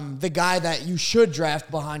the guy that you should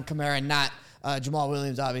draft behind Kamara and not Jamal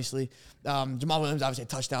Williams, obviously. Jamal Williams, obviously, a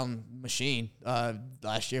touchdown machine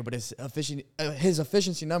last year, but his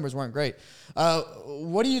efficiency numbers weren't great.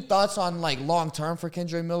 What are your thoughts on like long term for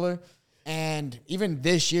Kendre Miller, and even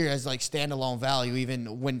this year as like standalone value,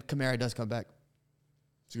 even when Kamara does come back?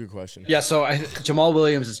 It's a good question. Yeah, so Jamal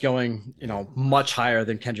Williams is going, much higher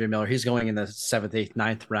than Kendre Miller. He's going in the 7th, 8th,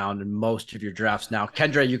 9th round in most of your drafts now.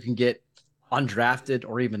 Kendre, you can get undrafted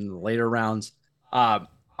or even in the later rounds.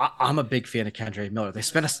 I'm a big fan of Kendre Miller. They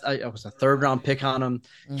spent a 3rd round pick on him.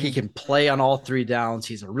 Mm-hmm. He can play on all 3 downs.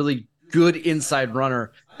 He's a really good inside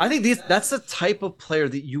runner. I think that's the type of player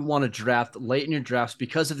that you want to draft late in your drafts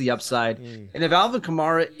because of the upside. And if Alvin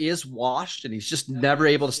Kamara is washed and he's just never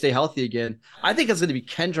able to stay healthy again, I think it's going to be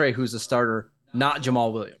Kendre who's the starter, not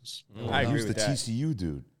Jamal Williams. I agree with that. TCU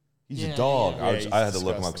dude. He's a dog. Yeah, I had to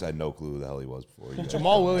look him up because I had no clue who the hell he was before.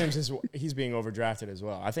 Jamal Williams he's being overdrafted as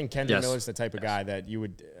well. I think Kendre Miller's the type of guy that you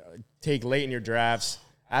would take late in your drafts.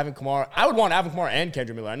 Alvin Kamara, I would want Alvin Kamara and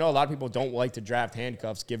Kendre Miller. I know a lot of people don't like to draft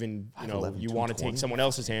handcuffs, given you want to take someone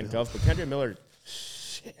else's handcuff. But Kendre Miller,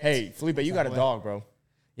 hey Felipe, you got a dog, bro.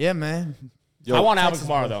 Yeah, man. I want Alvin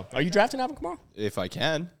Kamara though. Are you drafting Alvin Kamara? If I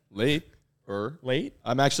can, late.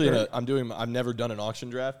 I'm actually I've never done an auction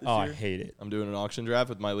draft this year. I hate it. I'm doing an auction draft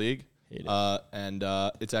with my league. Hate it. And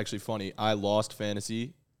it's actually funny. I lost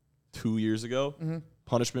fantasy 2 years ago. Mm-hmm.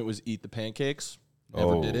 Punishment was eat the pancakes.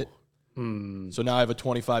 Never did it. So now I have a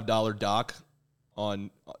 $25 doc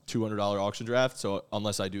on $200 auction draft. So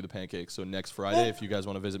unless I do the pancakes, so next Friday, if you guys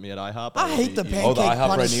want to visit me at IHOP, I hate the pancake the IHOP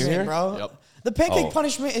punishment, right near here? bro. Yep. The pancake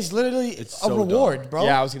punishment is literally It's a so reward, dumb. bro.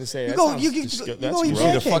 Yeah, I was gonna say You that go, sounds you just go that's eat gross. You eat a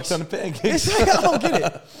pancakes. fuck ton of pancakes. It's like, I don't get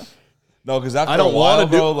it, No, because after I don't a while,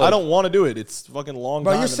 want to do. bro, like, I don't want to do it. It's fucking long.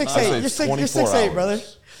 bro. time You're and 6'8". not- You're it's 6'8", 24 brother.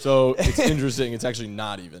 hours. So it's interesting. It's actually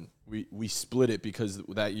not even. We split it because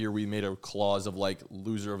that year we made a clause of like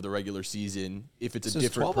loser of the regular season if it's a This is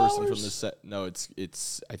different 12 person from hours? the set. No,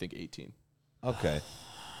 it's I think 18. Okay.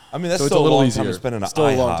 I mean, that's So it's still a little long easier. time to spend in an Still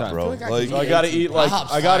a long IHOP, time. bro. I feel like I Like, So I gotta eat like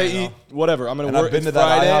IHOP's I gotta fire, eat whatever. I'm gonna and I've work. been It's to that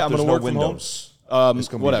Friday. IHOP, I'm there's gonna no work from home. windows. It's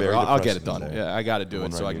gonna be Whatever. very I'll get it depressing done. there. Yeah, I got to do The it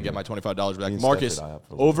one so I right can here. get my $25 back. Me and Marcus, Steph did IHOP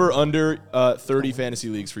for a little over bit. under 30 fantasy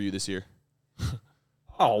leagues for you this year.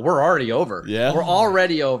 Oh, we're already over. Yeah? We're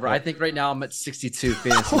already over. I think right now I'm at 62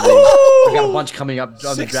 fantasy leagues. I got a bunch coming up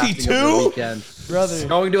on the drafting over the weekend. Brother.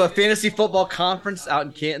 Going to a fantasy football conference out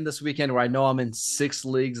in Canton this weekend where I know I'm in 6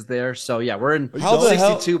 leagues there. So yeah, we're in How the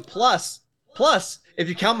hell- 62 plus. Plus, if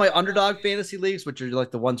you count my underdog fantasy leagues, which are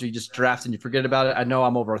like the ones where you just draft and you forget about it, I know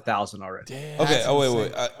I'm over 1,000 already. Okay. Oh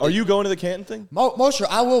wait. Are you going to the Canton thing? Mosher,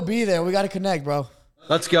 I will be there. We got to connect, bro.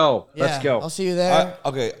 Let's go. Yeah, Let's go. I'll see you there.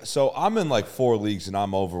 Okay, so I'm in like 4 leagues and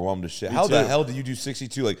I'm overwhelmed as shit. How the too. hell do you do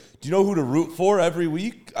 62? Like, do you know who to root for every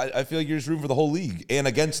week? I feel like you're just rooting for the whole league and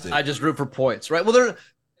against it. I just root for points, right? Well,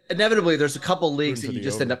 there's a couple leagues that you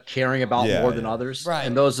just end up caring about more than others, Right.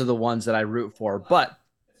 and those are the ones that I root for. But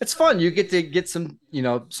it's fun. You get to get some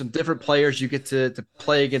different players. You get to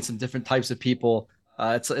play against some different types of people.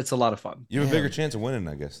 It's a lot of fun. You have a bigger chance of winning,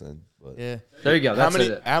 I guess. Then, but. Yeah. There you go. That's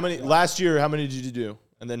it. How many last year? How many did you do?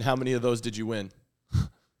 And then how many of those did you win?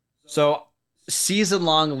 So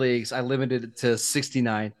season-long leagues, I limited it to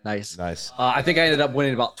 69. Nice. I think I ended up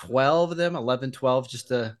winning about 12 of them, 11, 12.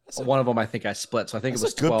 One of them I think I split. So I think it was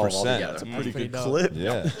That's a good 12 percent. altogether. That's a Pretty good dope. clip.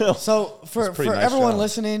 Yeah. So for pretty nice everyone job.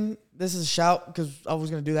 listening, this is a shout because I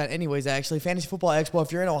was going to do that anyways, actually. Fantasy Football Expo,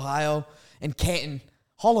 if you're in Ohio and Canton,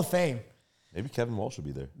 Hall of Fame. Maybe Kevin Walsh will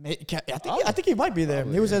be there. I think he might be there.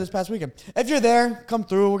 He was there this past weekend. If you're there, come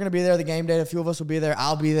through. We're going to be there the game day. A few of us will be there.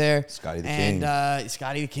 I'll be there. Scotty the and, King.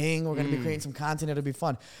 Scotty the King. We're going to be creating some content. It'll be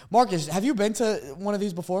fun. Marcus, have you been to one of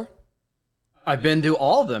these before? I've been to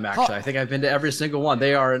all of them, actually. I think I've been to every single one.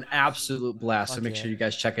 They are an absolute blast. So make yeah. sure you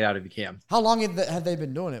guys check it out if you can. How long have they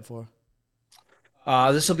been doing it for?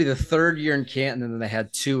 This will be the 3rd year in Canton, and then they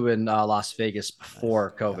had 2 in Las Vegas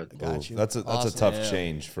before COVID. Got you. That's a Awesome. tough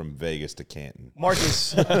change from Vegas to Canton.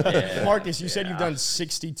 Marcus, you said you've done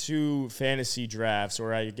 62 fantasy drafts,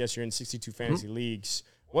 or I guess you're in 62 fantasy leagues.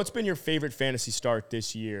 What's been your favorite fantasy start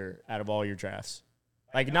this year out of all your drafts?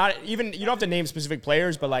 Like, not even, you don't have to name specific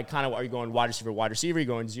players, but like kind of, are you going wide receiver? Are you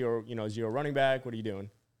going zero running back? What are you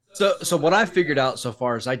doing? So what I figured out so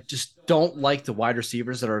far is I just don't like the wide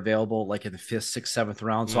receivers that are available like in the 5th, 6th, 7th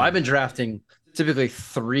round. So I've been drafting typically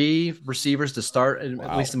 3 receivers to start,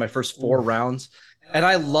 at least in my first 4 rounds. And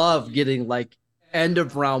I love getting like end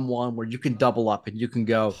of round 1 where you can double up and you can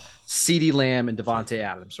go CeeDee Lamb and Devontae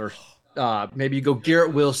Adams, or Maybe you go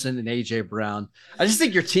Garrett Wilson and AJ Brown. I just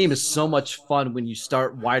think your team is so much fun when you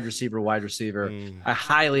start wide receiver. I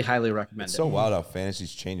highly recommend It's it. so wild how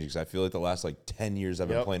fantasy's changing because I feel like the last 10 years I've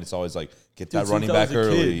been playing, it's always like get that Dude, running since I back was a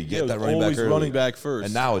early, kid, get it that was running back always early. running back first.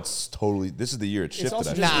 And now it's totally, this is the year it shifted.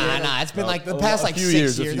 also I just- think. Nah. It's been like the a past few 6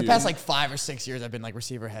 years, years. a The few past years. 5 or 6 years, I've been like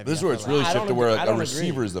receiver heavy. This is where it's really I don't shifted where agree. I a don't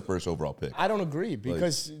receiver agree. is the first overall pick. I don't agree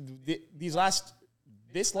because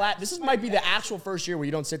this might be the actual first year where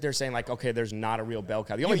you don't sit there saying like, okay, there's not a real bell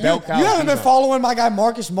cow. The only You bell cow. haven't been Bijan. following my guy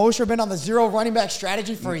Marcus Mosher, been on the 0 running back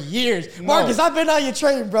strategy for years. Marcus, I've been on your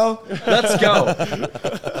train, bro. Let's go.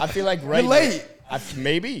 I feel like right. You're late.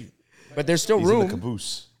 Maybe, but there's still He's room. in the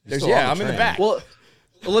caboose. He's There's still on I'm in the train. back. Well,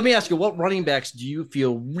 let me ask you, what running backs do you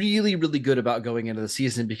feel really good about going into the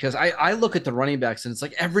season? Because I look at the running backs and it's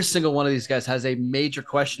like every single one of these guys has a major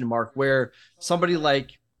question mark where somebody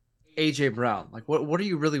like AJ Brown, like what are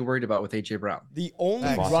you really worried about with AJ Brown? The only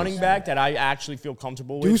Thanks. running back that I actually feel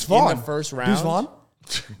comfortable with Deuce in Vaughn. the first round, Deuce Vaughn?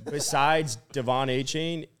 besides Devon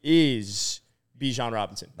Achane, is Bijan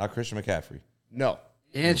Robinson. Not Christian McCaffrey. No.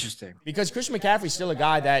 Interesting. Because Christian McCaffrey's still a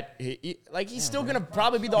guy that he's still going to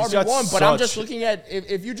probably be the He's got RB1, but I'm such- just looking at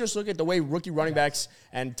if you just look at the way rookie running backs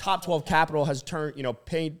and top 12 capital has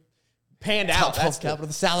panned out. Top 12 capital,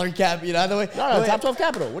 the salary cap, the way. No, top 12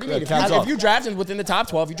 capital. What do you mean? If you draft him within the top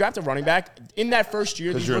 12, you draft a running back in that first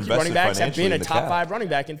year, these you're rookie running invested backs have been financially a in the top cap. 5 running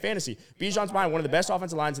back in fantasy. Bijan's behind one of the best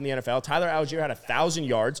offensive lines in the NFL. Tyler Algier had 1,000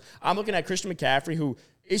 yards. I'm looking at Christian McCaffrey, who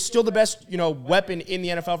is still the best, weapon in the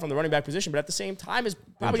NFL from the running back position, but at the same time is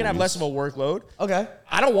probably going to have less of a workload. Okay.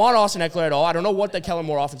 I don't want Austin Eckler at all. I don't know what the Kellen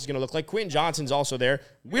Moore offense is going to look like. Quentin Johnson's also there.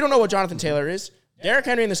 We don't know what Jonathan Taylor is. Derrick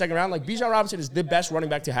Henry in the second round. Like, Bijan Robinson is the best running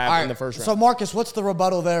back to have in the first round. So, Marcus, what's the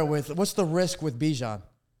rebuttal there what's the risk with Bijan?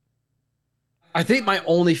 I think my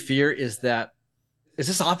only fear is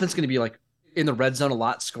this offense going to be like in the red zone a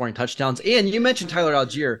lot, scoring touchdowns? And you mentioned Tyler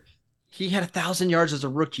Algier. He had 1,000 yards as a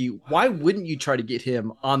rookie. Why wouldn't you try to get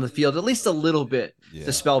him on the field at least a little bit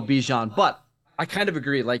to spell Bijan? But I kind of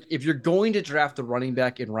agree. Like, if you're going to draft a running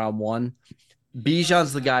back in round 1,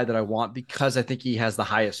 Bijan's the guy that I want because I think he has the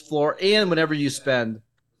highest floor. And whenever you spend,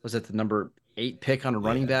 was it the number 8 pick on a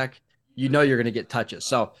running back, you're going to get touches.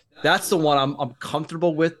 So that's the one I'm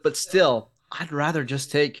comfortable with. But still, I'd rather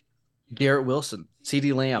just take Garrett Wilson,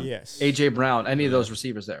 CeeDee Lamb, AJ Brown, any of those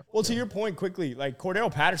receivers there. Well, to your point quickly, like Cordero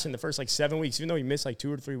Patterson, the first 7 weeks, even though he missed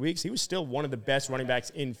 2 or 3 weeks, he was still one of the best running backs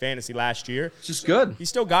in fantasy last year. It's just good. He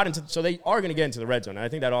still got into, so they are going to get into the red zone. And I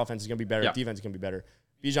think that offense is going to be better. Yep. Defense is going to be better.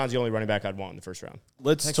 Bijan's the only running back I'd want in the first round.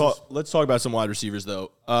 Let's talk about some wide receivers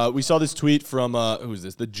though. We saw this tweet from who's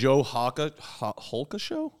this? The Joe Holka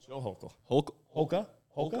show? Joe Holka. Holka?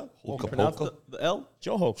 Holka Pronounce Polka? the L?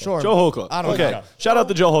 Joe Holka. Sure. Joe Holka. I don't okay. know. Shout out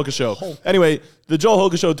the Joe Holka show. Anyway, the Joe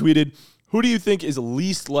Holka show tweeted, who do you think is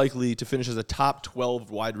least likely to finish as a top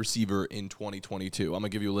 12 wide receiver in 2022? I'm going to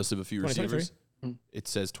give you a list of a few 2023? receivers. It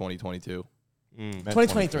says 2022.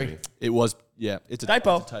 2023. It was, it's a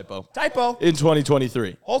Typo. it's a typo. Typo. In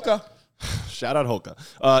 2023. Holka. Shout out Holka.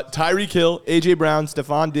 Tyreek Hill, A.J. Brown,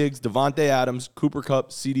 Stephon Diggs, Devontae Adams, Cooper Kupp,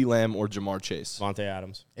 CeeDee Lamb, or Jamar Chase. Devontae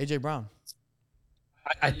Adams. AJ Brown.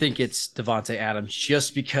 I think it's Devontae Adams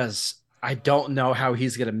just because I don't know how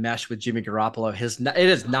he's going to mesh with Jimmy Garoppolo. It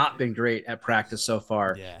has not been great at practice so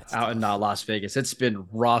far out in Las Vegas. It's been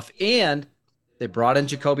rough. And they brought in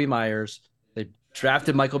Jacoby Myers. They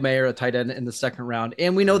drafted Michael Mayer, a tight end, in the second round.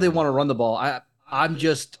 And we know they want to run the ball. I'm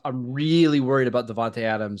really worried about Devontae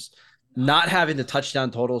Adams not having the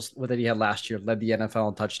touchdown totals that he had last year, led the NFL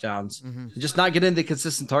in touchdowns, just not getting the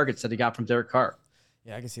consistent targets that he got from Derek Carr.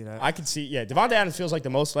 Yeah, I can see that. I could see, Devontae Adams feels like the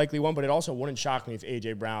most likely one, but it also wouldn't shock me if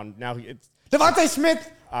A.J. Brown, Devontae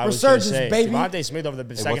Smith, I was gonna resurgence, say, baby. Devontae Smith over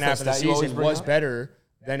the second what's half that of the stat you always season bring was up? better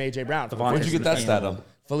than A.J. Brown. Where'd you get that stat up?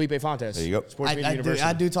 Felipe Fontes. There you go. Sports Media University.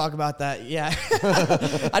 I do talk about that. Yeah,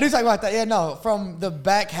 I do talk about that. Yeah, no, from the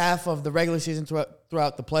back half of the regular season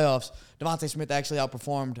throughout the playoffs, Devontae Smith actually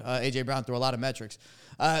outperformed A.J. Brown through a lot of metrics.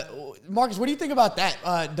 Marcus, what do you think about that,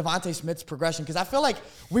 Devontae Smith's progression? Because I feel like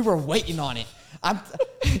we were waiting on it.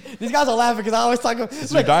 These guys are laughing because I always talk about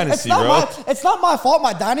it's your dynasty, bro. It's not my fault.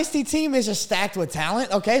 My dynasty team is just stacked with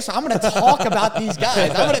talent, okay? So I'm going to talk about these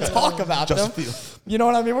guys. I'm going to talk about them. You know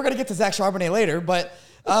what I mean? We're going to get to Zach Charbonnet later, but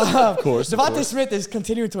of course, Devontae Smith is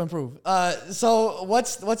continuing to improve. So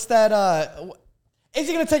what's that? Is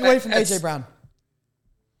he going to take away from A.J. Brown?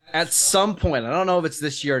 At some point, I don't know if it's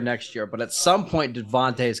this year or next year, but at some point,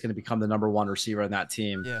 Devontae is going to become the number one receiver in that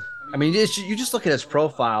team. Yeah. I mean, you just look at his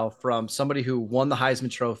profile from somebody who won the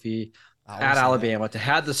Heisman Trophy at Alabama to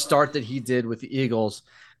have the start that he did with the Eagles.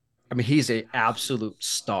 I mean, he's an absolute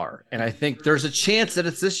star. And I think there's a chance that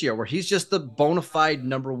it's this year where he's just the bona fide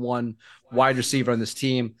number one wide receiver on this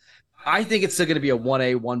team. I think it's still going to be a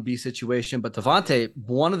 1A, 1B situation. But Devontae,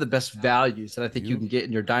 one of the best values that I think you can get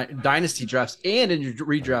in your dynasty drafts and in your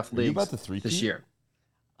redraft leagues about the this year.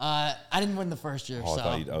 I didn't win the first year, Oh, I thought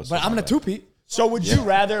so. you- But I'm going to two-peat. So would you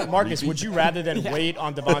rather, Marcus, would you rather than wait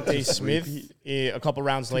on Devontae Smith a couple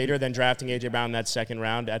rounds later than drafting A.J. Brown in that second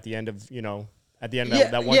round at the end of,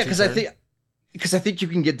 that one? Yeah, because I think you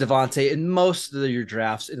can get Devontae in most of your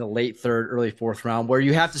drafts in the late third, early fourth round, where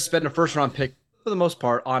you have to spend a first round pick for the most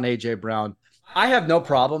part on A.J. Brown. I have no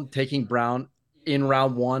problem taking Brown in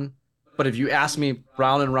round 1, but if you ask me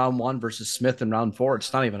Brown in round 1 versus Smith in round 4,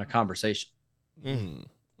 it's not even a conversation. Mm-hmm.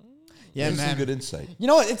 Yeah, This is man. good insight. You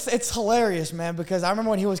know what? It's hilarious, man, because I remember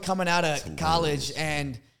when he was coming out of college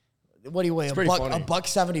and what do you weigh? A buck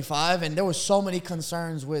 75, and there was so many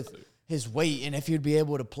concerns with his weight and if he'd be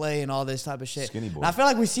able to play and all this type of shit. Skinny boy. And I feel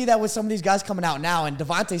like we see that with some of these guys coming out now, and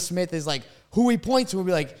Devontae Smith is like who we point to. We'll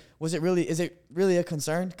be like, is it really a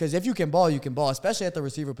concern? Because if you can ball, you can ball, especially at the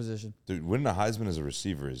receiver position. Dude, winning a Heisman as a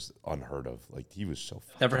receiver is unheard of. Like, he was so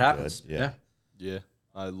fucking Never happens. good. Yeah. Yeah.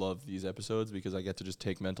 I love these episodes because I get to just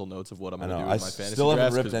take mental notes of what I'm going to I do know. with I my fantasy still haven't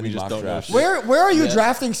drafts ripped 'cause any we just mock don't know drafts. shit. Where are you Yeah.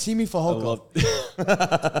 drafting Simi I Fehoko? love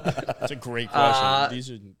That's a great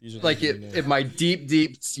question. These are Like in my deep,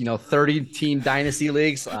 30-team dynasty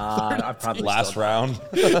leagues, I probably Last still round.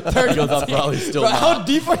 He goes up probably still Bro, how not.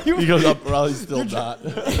 deep are you? He goes up probably still not.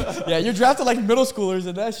 Yeah, you're drafting like middle schoolers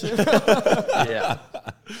and that shit. yeah.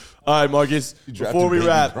 All right, Marcus, drafted before we Baby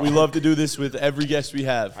wrap, Brown. we love to do this with every guest we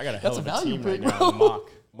have. I got a That's hell of a a value team pick, right now. bro. in the mock.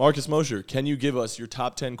 Marcus Mosher, can you give us your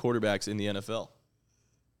top 10 quarterbacks in the NFL?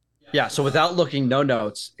 Yeah, so without looking, no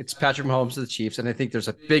notes, it's Patrick Mahomes of the Chiefs, and I think there's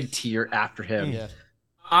a big tier after him. Yeah.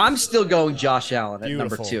 I'm still going Josh Allen at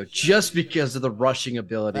number Beautiful. 2, just because of the rushing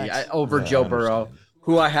ability Thanks. over Yeah, Joe I Burrow, understand.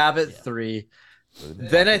 who I have at 3.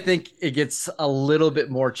 Then I think it gets a little bit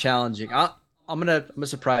more challenging. I'm gonna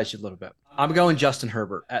surprise you a little bit. I'm going Justin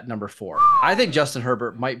Herbert at number 4. I think Justin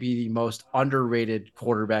Herbert might be the most underrated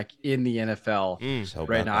quarterback in the NFL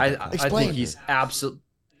right now. I Explain. think he's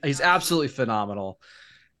absolutely phenomenal.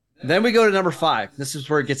 Then we go to number 5. This is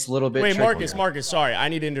where it gets a little bit Wait, tricky. Marcus, sorry. I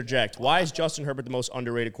need to interject. Why is Justin Herbert the most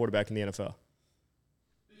underrated quarterback in the NFL?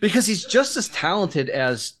 Because he's just as talented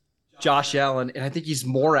as Josh Allen, and I think he's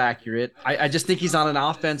more accurate. I just think he's on an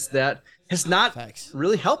offense that has not Facts.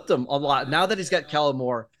 really helped him a lot. Now that he's got Kellen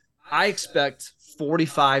Moore, I expect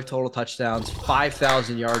 45 total touchdowns,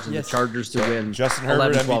 5,000 yards, and Yes. the Chargers to win Justin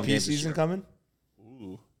 11, Herbert 12 MVP games this season year. coming?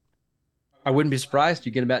 I wouldn't be surprised.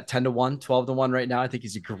 You get him at 10-1, 12-1 right now. I think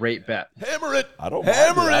he's a great bet. Hammer it. I don't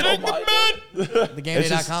Hammer mind it. I don't mind it.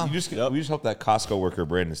 TheGameDay.com. We just hope that Costco worker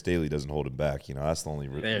Brandon Staley doesn't hold him back. That's the only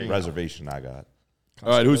There you go. reservation I got. All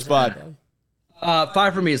right, who's 5?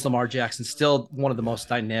 5 for me is Lamar Jackson, still one of the most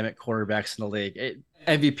dynamic quarterbacks in the league.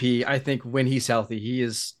 MVP, I think when he's healthy, he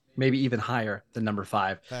is maybe even higher than number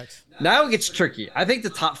 5. Facts. Now it gets tricky. I think the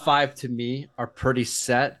top 5 to me are pretty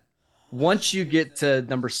set. Once you get to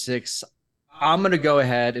number 6, I'm going to go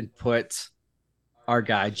ahead and put our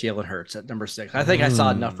guy, Jalen Hurts, at number 6. I think I saw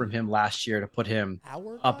enough from him last year to put him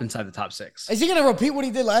up inside the top 6. Is he going to repeat what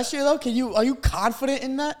he did last year, though? Are you confident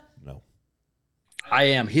in that? No. I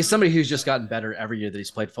am. He's somebody who's just gotten better every year that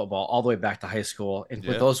he's played football, all the way back to high school. And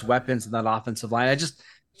with those weapons and that offensive line,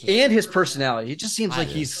 and his personality, he just seems like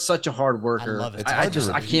he's such a hard worker. I love it.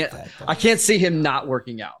 I can't see him not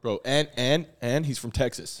working out. Bro, and he's from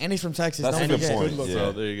Texas. And he's from Texas. That's Don't a good forget. point. So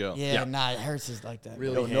Yeah. there you go. Yeah, nah, it hurts is like that.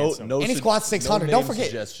 Really No, handsome. no, And he squats 600. no Don't name forget.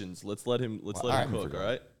 suggestions. Let's let him cook. All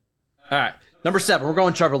right. All right. Number 7, we're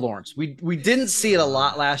going Trevor Lawrence. We didn't see it a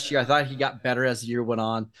lot last year. I thought he got better as the year went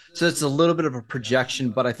on. So it's a little bit of a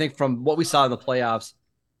projection, but I think from what we saw in the playoffs,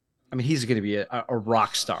 I mean, he's going to be a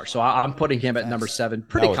rock star. So I'm putting him at number 7.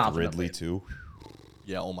 Pretty Now with confident. Ridley, too.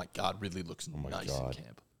 Yeah. Oh my God, Ridley looks my nice God. in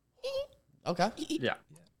camp. Okay. Yeah.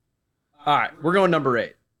 All right. We're going number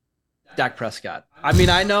 8. Dak Prescott. I mean,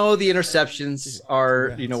 I know the interceptions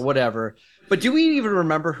are, whatever, but do we even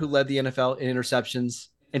remember who led the NFL in interceptions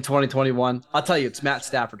in 2021? I'll tell you, it's Matt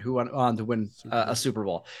Stafford who went on to win a Super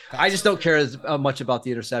Bowl. I just don't care as much about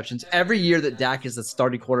the interceptions. Every year that Dak is the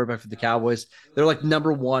starting quarterback for the Cowboys, they're like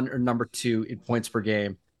number 1 or number 2 in points per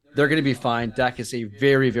game. They're going to be fine. Dak is a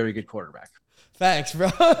very, very good quarterback. Facts, bro.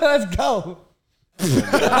 Let's go.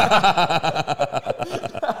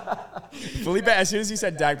 Felipe, as soon as he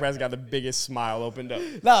said Dak Prescott, the biggest smile opened up.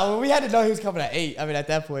 No, we had to know he was coming at 8. I mean, at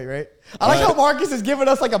that point, right? I like how Marcus is giving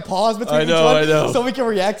us like a pause between I know, each one I know. so we can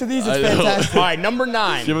react to these. It's I know. fantastic. All right, number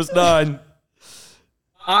 9. Give us 9.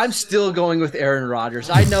 I'm still going with Aaron Rodgers.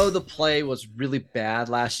 I know the play was really bad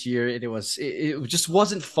last year. It just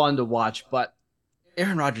wasn't fun to watch, but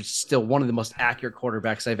Aaron Rodgers is still one of the most accurate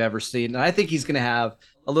quarterbacks I've ever seen. And I think he's going to have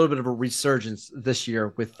a little bit of a resurgence this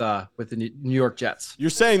year with the New York Jets. You're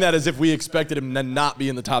saying that as if we expected him to not be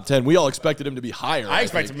in the top 10. We all expected him to be higher. I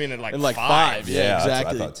expected him in like 5. Yeah, exactly. That's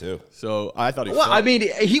what I thought too. So I thought he Well, fell. I mean,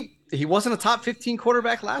 he wasn't a top 15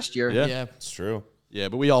 quarterback last year. Yeah. It's true. Yeah,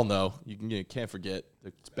 but we all know. You can't forget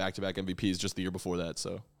the back-to-back MVPs just the year before that.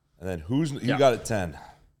 So. And then who got it 10?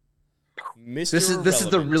 This is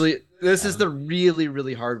the really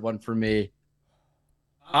really hard one for me.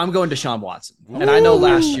 I'm going Deshaun Watson, and I know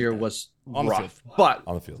last year was rough, but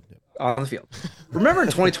On the field. Yeah. on the field. Remember in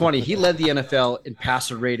 2020, he led the NFL in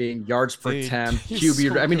passer rating, yards per attempt,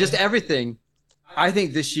 QB. I mean, just everything. I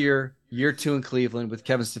think this year 2 in Cleveland with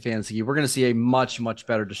Kevin Stefanski, we're going to see a much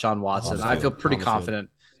better Deshaun Watson. I feel pretty confident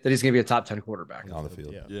that he's going to be a top 10 quarterback. On the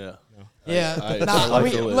field. Yeah.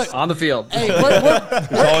 Look, On the field. hey,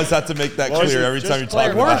 You always have to make that clear every time you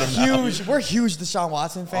talk we're about him. we're huge Deshaun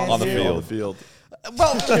Watson fans. On the here. field. On the field.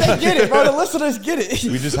 Well, they get it, bro. The listeners get it.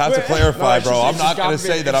 We just have to clarify, it's bro. just- I'm it's not just going to gotta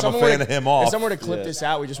say be- that if I'm a someone fan were of him If off. someone were to clip this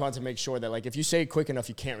out, we just wanted to make sure that, like, if you say it quick enough,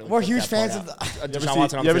 you can't really. We're clip huge that part fans of out. the- Deshaun You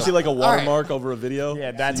Watson on ever the see field. like a right. watermark over a video?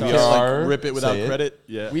 Yeah, that's you us. can't are- like rip it without say it. credit.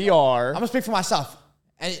 Yeah. We are, I'm gonna speak for myself,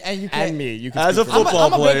 and you can. and me. You can As speak a for me. football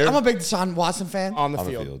player. I'm a big Deshaun Watson fan. on the On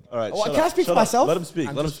the field. field. All right. Well, shut can I up, speak shut for up. myself? Let him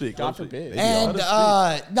speak. Let him speak. God Let him speak. forbid. And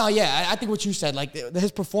Let him no, yeah, I think what you said, like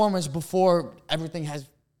his performance before everything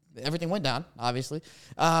went down. Obviously,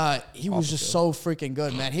 he was just so freaking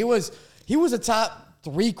good, man. He was a top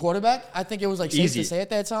 3 quarterback. I think it was like safe Easy. to say at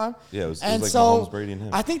that time. Yeah, it was and like so Mahomes, Brady, and him.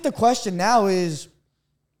 I think the question now is,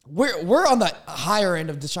 we're on the higher end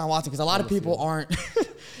of Deshaun Watson because a lot of people aren't.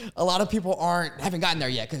 A lot of people haven't gotten there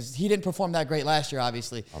yet because he didn't perform that great last year.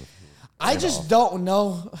 Obviously, I just don't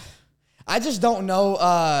know.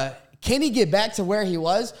 Can he get back to where he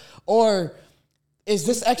was, or is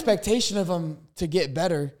this expectation of him to get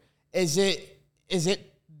better? Is it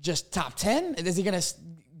just top 10? Is he gonna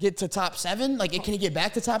get to top 7? Like, can he get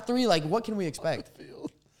back to top 3? Like, what can we expect?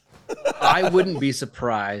 I wouldn't be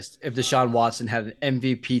surprised if Deshaun Watson had an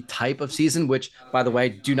MVP type of season, which, by the way,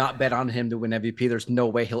 do not bet on him to win MVP. There's no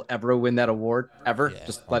way he'll ever win that award, ever.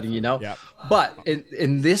 Just letting you know. Yep. But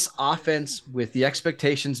in this offense, with the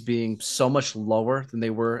expectations being so much lower than they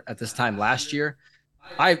were at this time last year,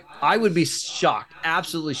 I would be shocked,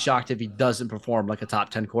 absolutely shocked if he doesn't perform like a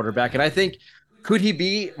top 10 quarterback. And I think, could he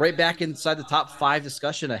be right back inside the top 5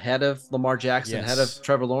 discussion ahead of Lamar Jackson, Yes. ahead of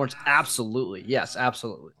Trevor Lawrence? Absolutely. Yes,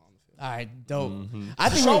 absolutely. All right, dope. I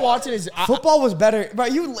think Deshaun Watson is. football was better, bro.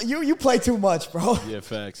 You play too much, bro. Yeah,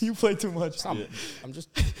 facts. You play too much. I'm just.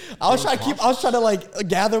 I was trying to like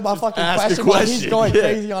gather my fucking Ask the question while he's question, going yeah.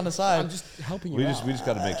 crazy on the side. I'm just helping you. We out. just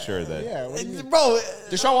got to make sure that. Yeah. What do you mean? Bro,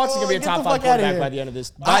 Deshaun Watson's gonna be a get top the 5 fuck outta quarterback here. by the end of this.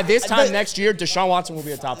 By this time but- next year, Deshaun Watson will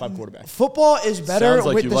be a top 5 quarterback. football is better Sounds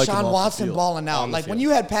like with you like him off Deshaun the Watson field. balling out. On the Like when field. you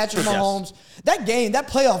had Patrick Mahomes, that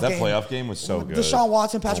playoff game was so good. Deshaun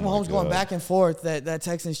Watson, Patrick Oh my Mahomes going God. back and forth, that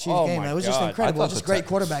Texans Chiefs Oh game, my man. It was just God. incredible. I It was thought just the great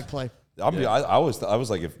quarterback play. I was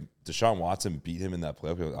like, if Deshaun Watson beat him in that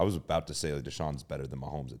playoff game, I was about to say like Deshaun's better than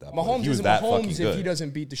Mahomes at that point. Mahomes He was isn't that fucking Mahomes good. if he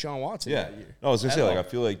doesn't beat Deshaun Watson Yeah. that year. No, I was gonna say, like, I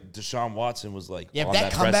feel like Deshaun Watson was like Yeah, on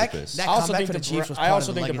that that comeback- precipice. that- I also comeback think for the the Chiefs was I part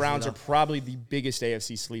also of the think the legacy, Browns though. are probably the biggest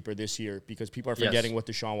AFC sleeper this year because people are forgetting what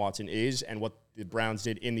Deshaun Watson is and what the Browns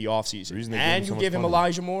did in the offseason. reason they gave him And so you much give him money.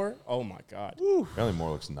 Elijah Moore. Oh my God. Apparently,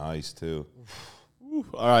 Moore looks nice too.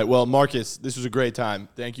 All right. Well, Marcus, this was a great time.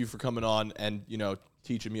 Thank you for coming on and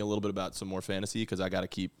teaching me a little bit about some more fantasy because I got to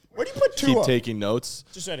keep Where do you put Tua? taking notes.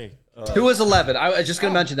 Just said Tua's 11. I was just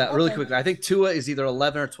going to mention that really quickly. I think Tua is either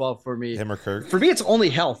 11 or 12 for me. Him or Kirk? For me, it's only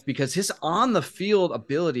health because his on-the-field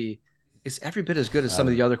ability is every bit as good as some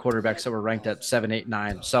of the other quarterbacks that were ranked at 7, 8,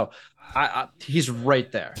 9. So he's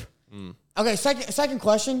right there. Okay, second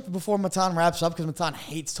question before Matan wraps up because Matan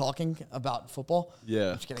hates talking about football.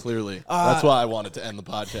 Yeah, clearly. That's why I wanted to end the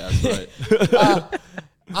podcast. Right.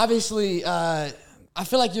 Obviously, I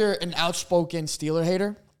feel like you're an outspoken Steeler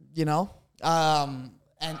hater, and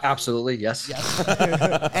Absolutely, yes.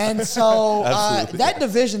 and so Absolutely. that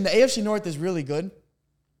division, the AFC North, is really good.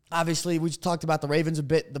 Obviously, we just talked about the Ravens a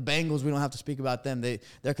bit. The Bengals, we don't have to speak about them.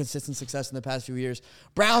 Their consistent success in the past few years.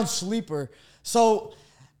 Browns, sleeper. So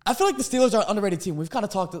I feel like the Steelers are an underrated team. We've kind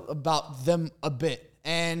of talked about them a bit.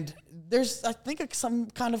 And there's, I think, some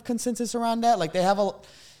kind of consensus around that. Like,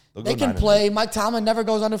 they can play. Mike Tomlin never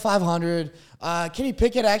goes under 500. Kenny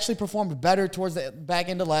Pickett actually performed better towards the back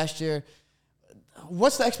end of last year.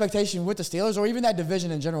 What's the expectation with the Steelers or even that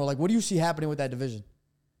division in general? Like, what do you see happening with that division?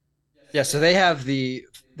 Yeah, so they have the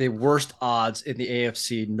worst odds in the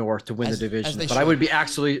AFC North to win the division. But I would be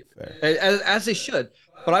absolutely, as they should,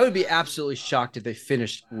 but I would be absolutely shocked if they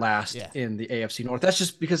finished last in the AFC North. That's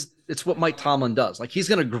just because it's what Mike Tomlin does. Like, he's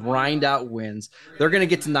going to grind out wins. They're going to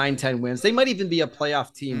get to 9-10 wins. They might even be a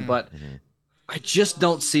playoff team, but I just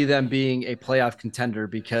don't see them being a playoff contender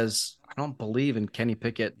because I don't believe in Kenny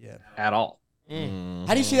Pickett at all.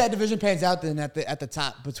 How do you see that division pans out then at the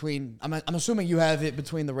top between? I'm assuming you have it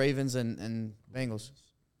between the Ravens and Bengals.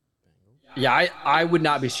 Yeah, I would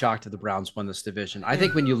not be shocked if the Browns won this division. I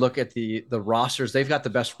think when you look at the rosters, they've got the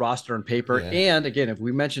best roster on paper. Yeah. And again, if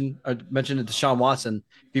we mentioned Deshaun Watson,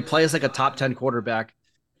 if he plays like a top 10 quarterback,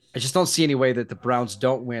 I just don't see any way that the Browns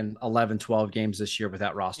don't win 11, 12 games this year with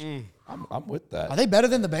that roster. I'm with that. Are they better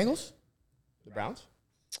than the Bengals? The Browns?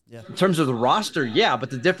 Yeah. In terms of the roster, yeah, but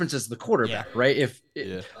the difference is the quarterback, right?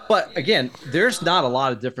 But again, there's not a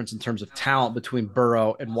lot of difference in terms of talent between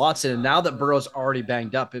Burrow and Watson. And now that Burrow's already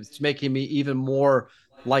banged up, it's making me even more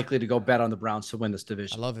likely to go bet on the Browns to win this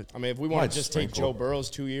division. I love it. I mean, if we want to just take Joe Burrow's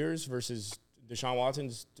 2 years versus Deshaun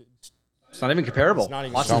Watson's, it's not even comparable.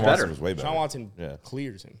 Watson's better. Watson way better. Deshaun Watson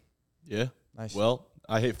clears him. Yeah. Nice. Well,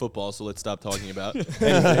 I hate football, so let's stop talking about it.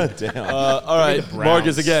 Damn. All right,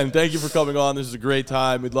 Marcus, again, thank you for coming on. This is a great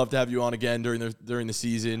time. We'd love to have you on again during the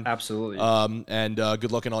season. Absolutely. And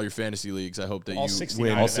good luck in all your fantasy leagues. I hope that all you 69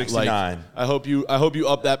 win. All 69. I hope you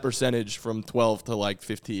up that percentage from 12 to like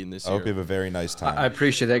 15 this year. I hope you have a very nice time. I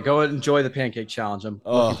appreciate that. Go and enjoy the pancake challenge. I'm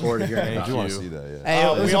looking forward to hearing I about do it. want to see that.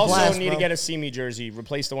 Yeah. Hey, We also blast, need bro. to get a See Me jersey.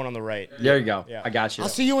 Replace the one on the right. There you go. Yeah. I got you. I'll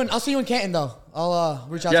see you in Canton though. I'll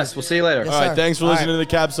reach out. Yes, to you. we'll see you later. Yes, All right, sir. thanks for listening to the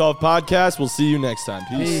Caps Off podcast. We'll see you next time.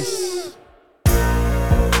 Peace.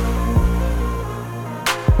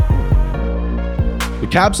 The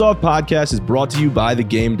Caps Off podcast is brought to you by The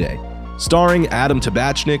Game Day, starring Adam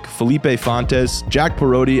Tabachnik, Felipe Fontes, Jack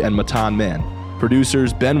Perotti, and Matan Mann.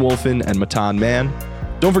 Producers Ben Wolfen and Matan Mann.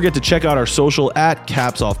 Don't forget to check out our social at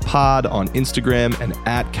Caps Off Pod on Instagram and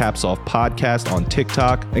at Caps Off Podcast on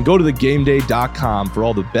TikTok, and go to thegameday.com for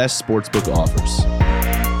all the best sportsbook offers.